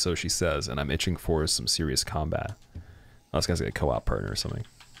sorts, so she says, and I'm itching for some serious combat. Oh, this guy's like a co-op partner or something.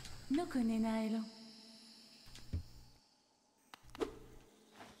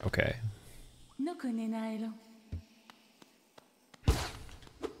 Okay.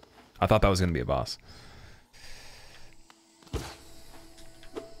 I thought that was going to be a boss.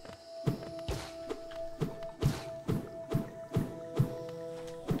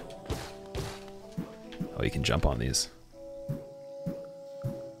 Oh, you can jump on these.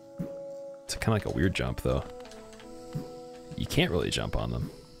 It's kind of like a weird jump, though. You can't really jump on them.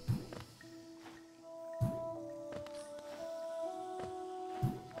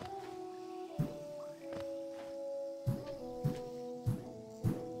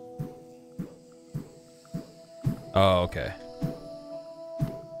 Oh, okay.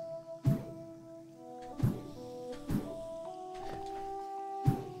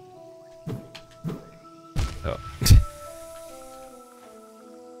 Oh.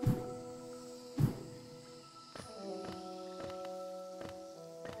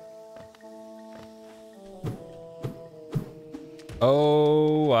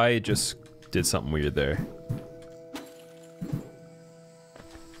 Oh, I just did something weird there.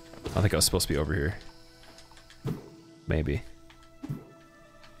 I think I was supposed to be over here. Maybe.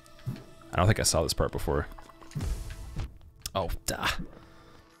 I don't think I saw this part before. Oh, duh.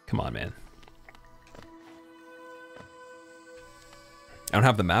 Come on, man. I don't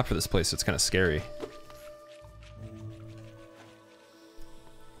have the map for this place, so it's kind of scary.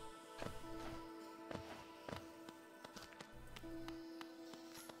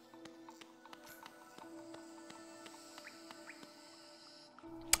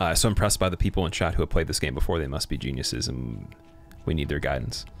 So impressed by the people in chat who have played this game before. They must be geniuses, and we need their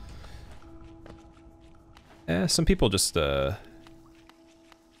guidance. Some people just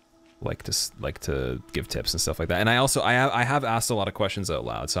like to give tips and stuff like that. And I have asked a lot of questions out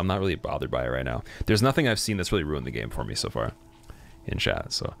loud, so I'm not really bothered by it right now. There's nothing I've seen that's really ruined the game for me so far in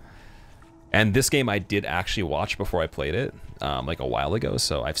chat. So, and this game I did actually watch before I played it, like a while ago.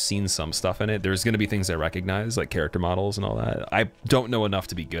 So I've seen some stuff in it. There's going to be things I recognize, like character models and all that. I don't know enough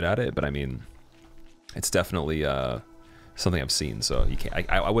to be good at it, but I mean, it's definitely something I've seen. So you can't.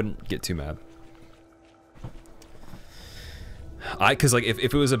 I wouldn't get too mad. Cause like if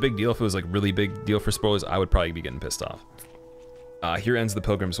it was a big deal, if it was like really big deal for spoilers, I would probably be getting pissed off. Here ends the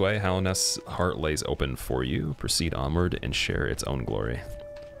Pilgrim's Way. Hallownest's heart lays open for you. Proceed onward and share its own glory.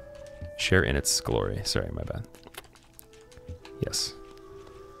 Share in its glory. Sorry, my bad. Yes.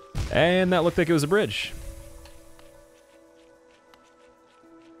 And that looked like it was a bridge.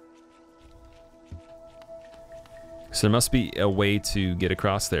 So there must be a way to get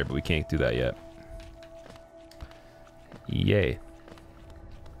across there, but we can't do that yet. Yay.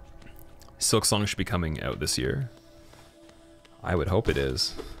 Silk Song should be coming out this year. I would hope it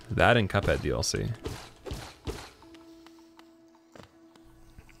is. That and Cuphead DLC.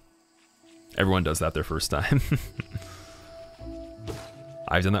 Everyone does that their first time.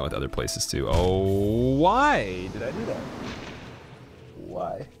 I've done that with other places too. Oh, why did I do that?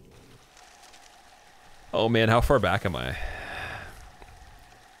 Why? Oh man, how far back am I?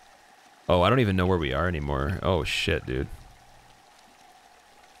 Oh, I don't even know where we are anymore. Oh shit, dude.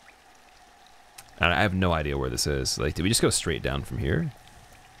 And I have no idea where this is. Like, did we just go straight down from here?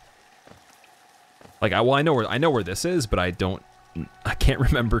 Like, well, I know where this is, but I can't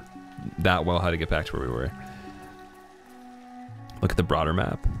remember that well how to get back to where we were. Look at the broader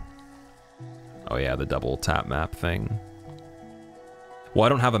map. Oh yeah, the double tap map thing. Well, I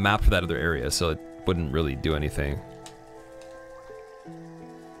don't have a map for that other area, so it wouldn't really do anything.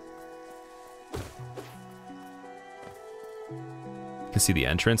 Can see the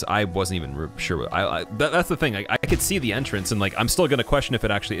entrance. I wasn't even sure. That's the thing. I could see the entrance, and like I'm still gonna question if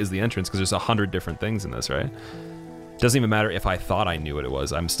it actually is the entrance because there's 100 different things in this, right? Doesn't even matter if I thought I knew what it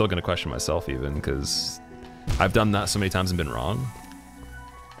was. I'm still gonna question myself even because I've done that so many times and been wrong.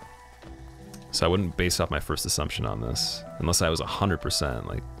 So I wouldn't base off my first assumption on this unless I was 100%,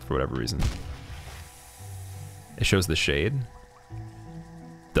 like for whatever reason. It shows the shade.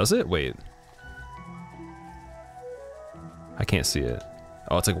 Does it? Wait. I can't see it.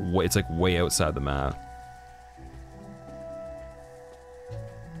 Oh, it's like way outside the map.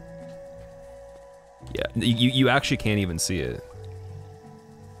 Yeah, you actually can't even see it.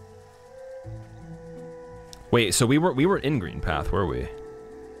 Wait, so we were in Green Path, were we?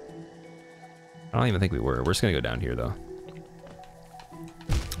 I don't even think we were. We're just gonna go down here though.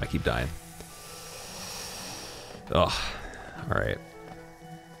 I keep dying. Ugh. All right.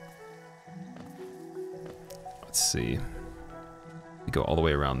 Let's see. We go all the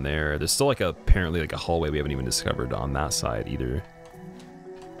way around there. There's still like apparently like a hallway we haven't even discovered on that side either.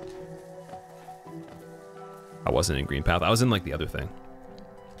 I wasn't in Green Path. I was in like the other thing.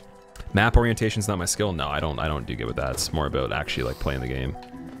 Map orientation's not my skill. No, I don't do good with that. It's more about actually like playing the game.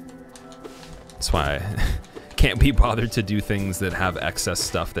 That's why I can't be bothered to do things that have excess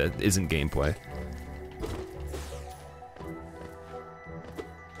stuff that isn't gameplay.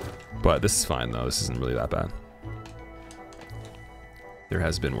 But this is fine though. This isn't really that bad. There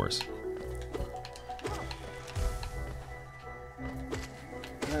has been worse.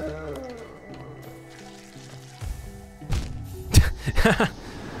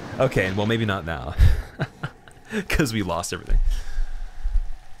 Okay, well maybe not now. Because we lost everything.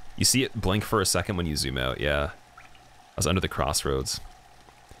 You see it blink for a second when you zoom out, yeah. I was under the crossroads.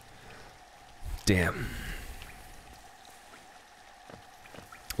 Damn.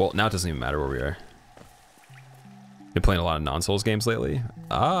 Well, now it doesn't even matter where we are. Been playing a lot of non-Souls games lately?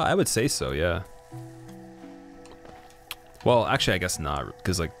 I would say so, yeah. Well, actually, I guess not,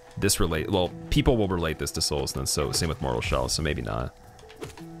 because like this well, people will relate this to Souls, then so same with Mortal Shell, so maybe not.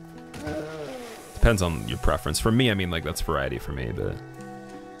 Depends on your preference. For me, I mean, like that's variety for me, but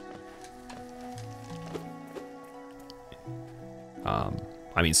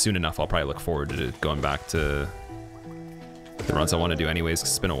I mean, soon enough, I'll probably look forward to going back to the runs I want to do anyways, 'cause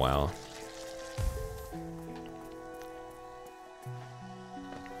it's been a while.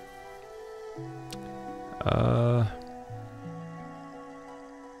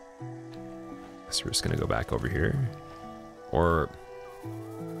 Guess we're just gonna go back over here. Or...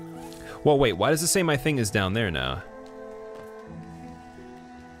 Well, wait, why does it say my thing is down there now?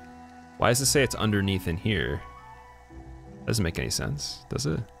 Why does it say it's underneath in here? Doesn't make any sense, does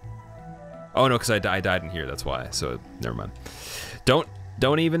it? Oh no, because I died in here, that's why. So, never mind. Don't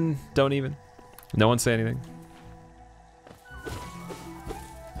even. No one say anything.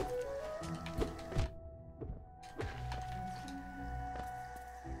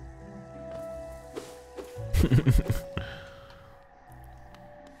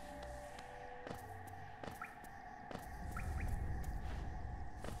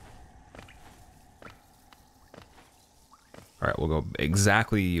 All right, we'll go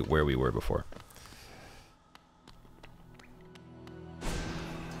exactly where we were before.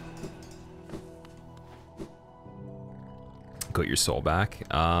 Got your soul back.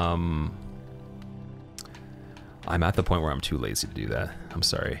 I'm at the point where I'm too lazy to do that. I'm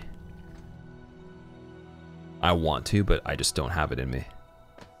sorry. I want to, but I just don't have it in me.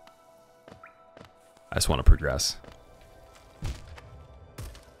 I just want to progress.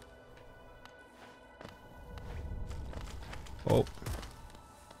 Oh.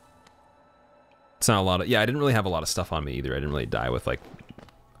 It's not a lot of... Yeah, I didn't really have a lot of stuff on me either. I didn't really die with, like,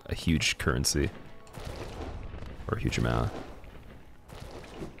 a huge currency. Or a huge amount.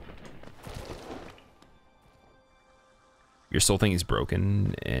 Your soul thing is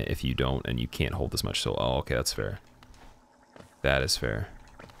broken if you don't, and you can't hold this much soul. Oh, okay, that's fair. That is fair.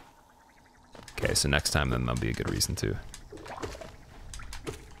 Okay, so next time then that'll be a good reason to.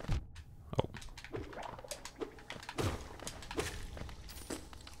 Oh.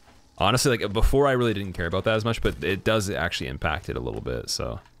 Honestly, like, before I really didn't care about that as much, but it does actually impact it a little bit,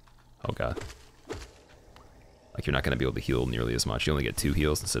 so. Oh god. Like, you're not going to be able to heal nearly as much. You only get 2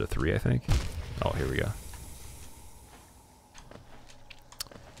 heals instead of 3, I think. Oh, here we go.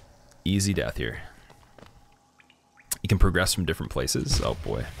 Easy death here. You can progress from different places. Oh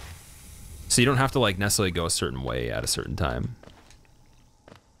boy. So you don't have to like necessarily go a certain way at a certain time.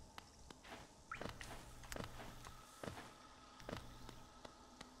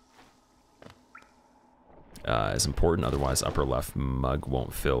 Is important, otherwise upper left mug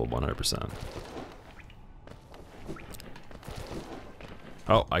won't fill 100%.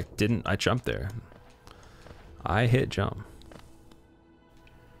 Oh, I jumped there. I hit jump.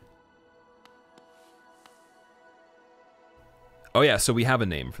 Oh yeah, so we have a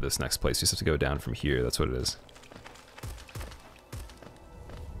name for this next place. We just have to go down from here. That's what it is.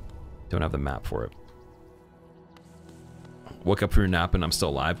 Don't have the map for it. Woke up from your nap and I'm still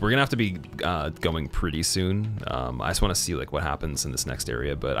alive. We're gonna have to be going pretty soon. I just want to see like what happens in this next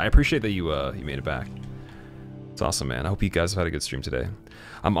area, but I appreciate that you made it back. It's awesome, man. I hope you guys have had a good stream today.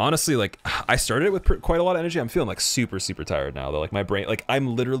 I'm honestly like, I started it with quite a lot of energy. I'm feeling like super tired now though. Like my brain, like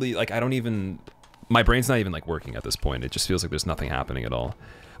I'm literally like, I don't even. My brain's not even like working at this point. It just feels like there's nothing happening at all.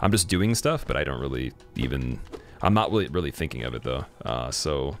 I'm just doing stuff, but I don't really even, I'm not really thinking of it though.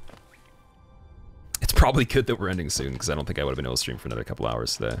 So it's probably good that we're ending soon because I don't think I would have been able to stream for another couple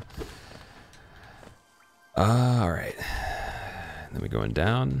hours today. All right. Then we're going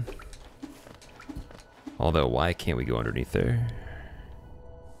down. Although, why can't we go underneath there?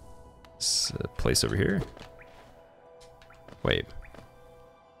 It's a place over here. Wait.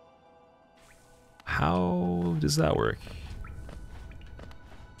 How does that work?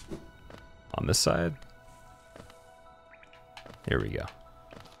 On this side? Here we go.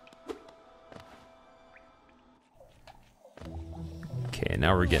 Okay,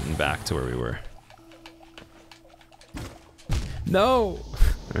 now we're getting back to where we were. No!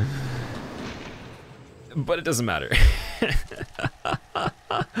 But it doesn't matter.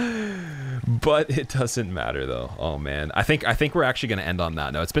 But it doesn't matter though. Oh man, I think we're actually gonna end on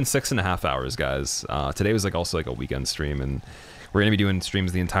that. No, it's been 6.5 hours, guys. Today was like also like a weekend stream, and we're gonna be doing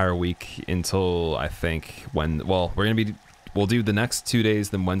streams the entire week until I think when. Well, we'll do the next 2 days,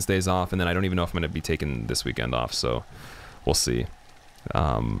 then Wednesdays off, and then I don't even know if I'm gonna be taking this weekend off. So we'll see.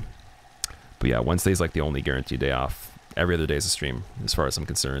 But yeah, Wednesday's like the only guaranteed day off. Every other day is a stream, as far as I'm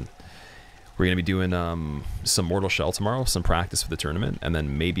concerned. We're going to be doing some Mortal Shell tomorrow, some practice for the tournament, and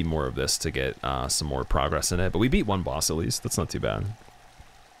then maybe more of this to get some more progress in it. But we beat one boss at least. That's not too bad.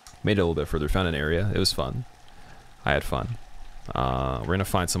 Made it a little bit further. Found an area. It was fun. I had fun. We're going to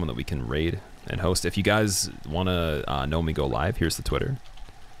find someone that we can raid and host. If you guys want to know me go live, here's the Twitter.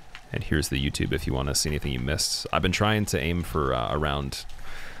 And here's the YouTube if you want to see anything you missed. I've been trying to aim for around...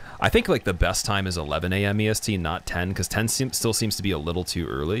 I think like the best time is 11 a.m. EST, not 10, because 10 still seems to be a little too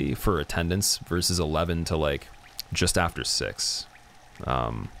early for attendance versus 11 to like just after 6.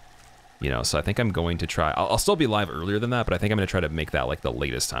 You know, so I think I'm going to try. I'll still be live earlier than that, but I think I'm going to try to make that like the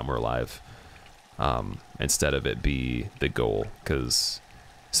latest time we're live, instead of it be the goal, because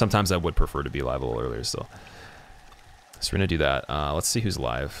sometimes I would prefer to be live a little earlier still. So we're going to do that. Let's see who's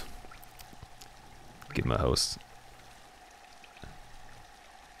live. Give him a host.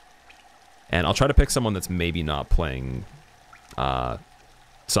 And I'll try to pick someone that's maybe not playing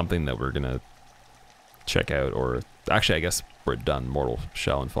something that we're going to check out. Or actually, I guess we're done. Mortal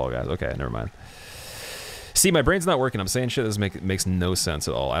Shell and Fall Guys. Okay, never mind. See, my brain's not working. I'm saying shit that makes no sense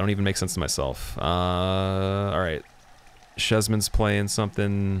at all. I don't even make sense to myself. All right. Shesman's playing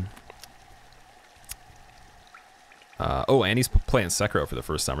something. Oh, Annie's playing Sekiro for the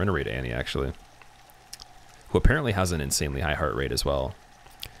first time. We're going to raid Annie, actually. Who apparently has an insanely high heart rate as well.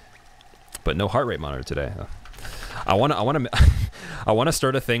 But no heart rate monitor today. I want to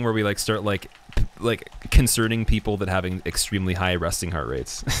start a thing where we start concerning people that having extremely high resting heart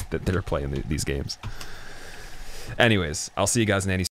rates that are playing these games. Anyways, I'll see you guys in Annie's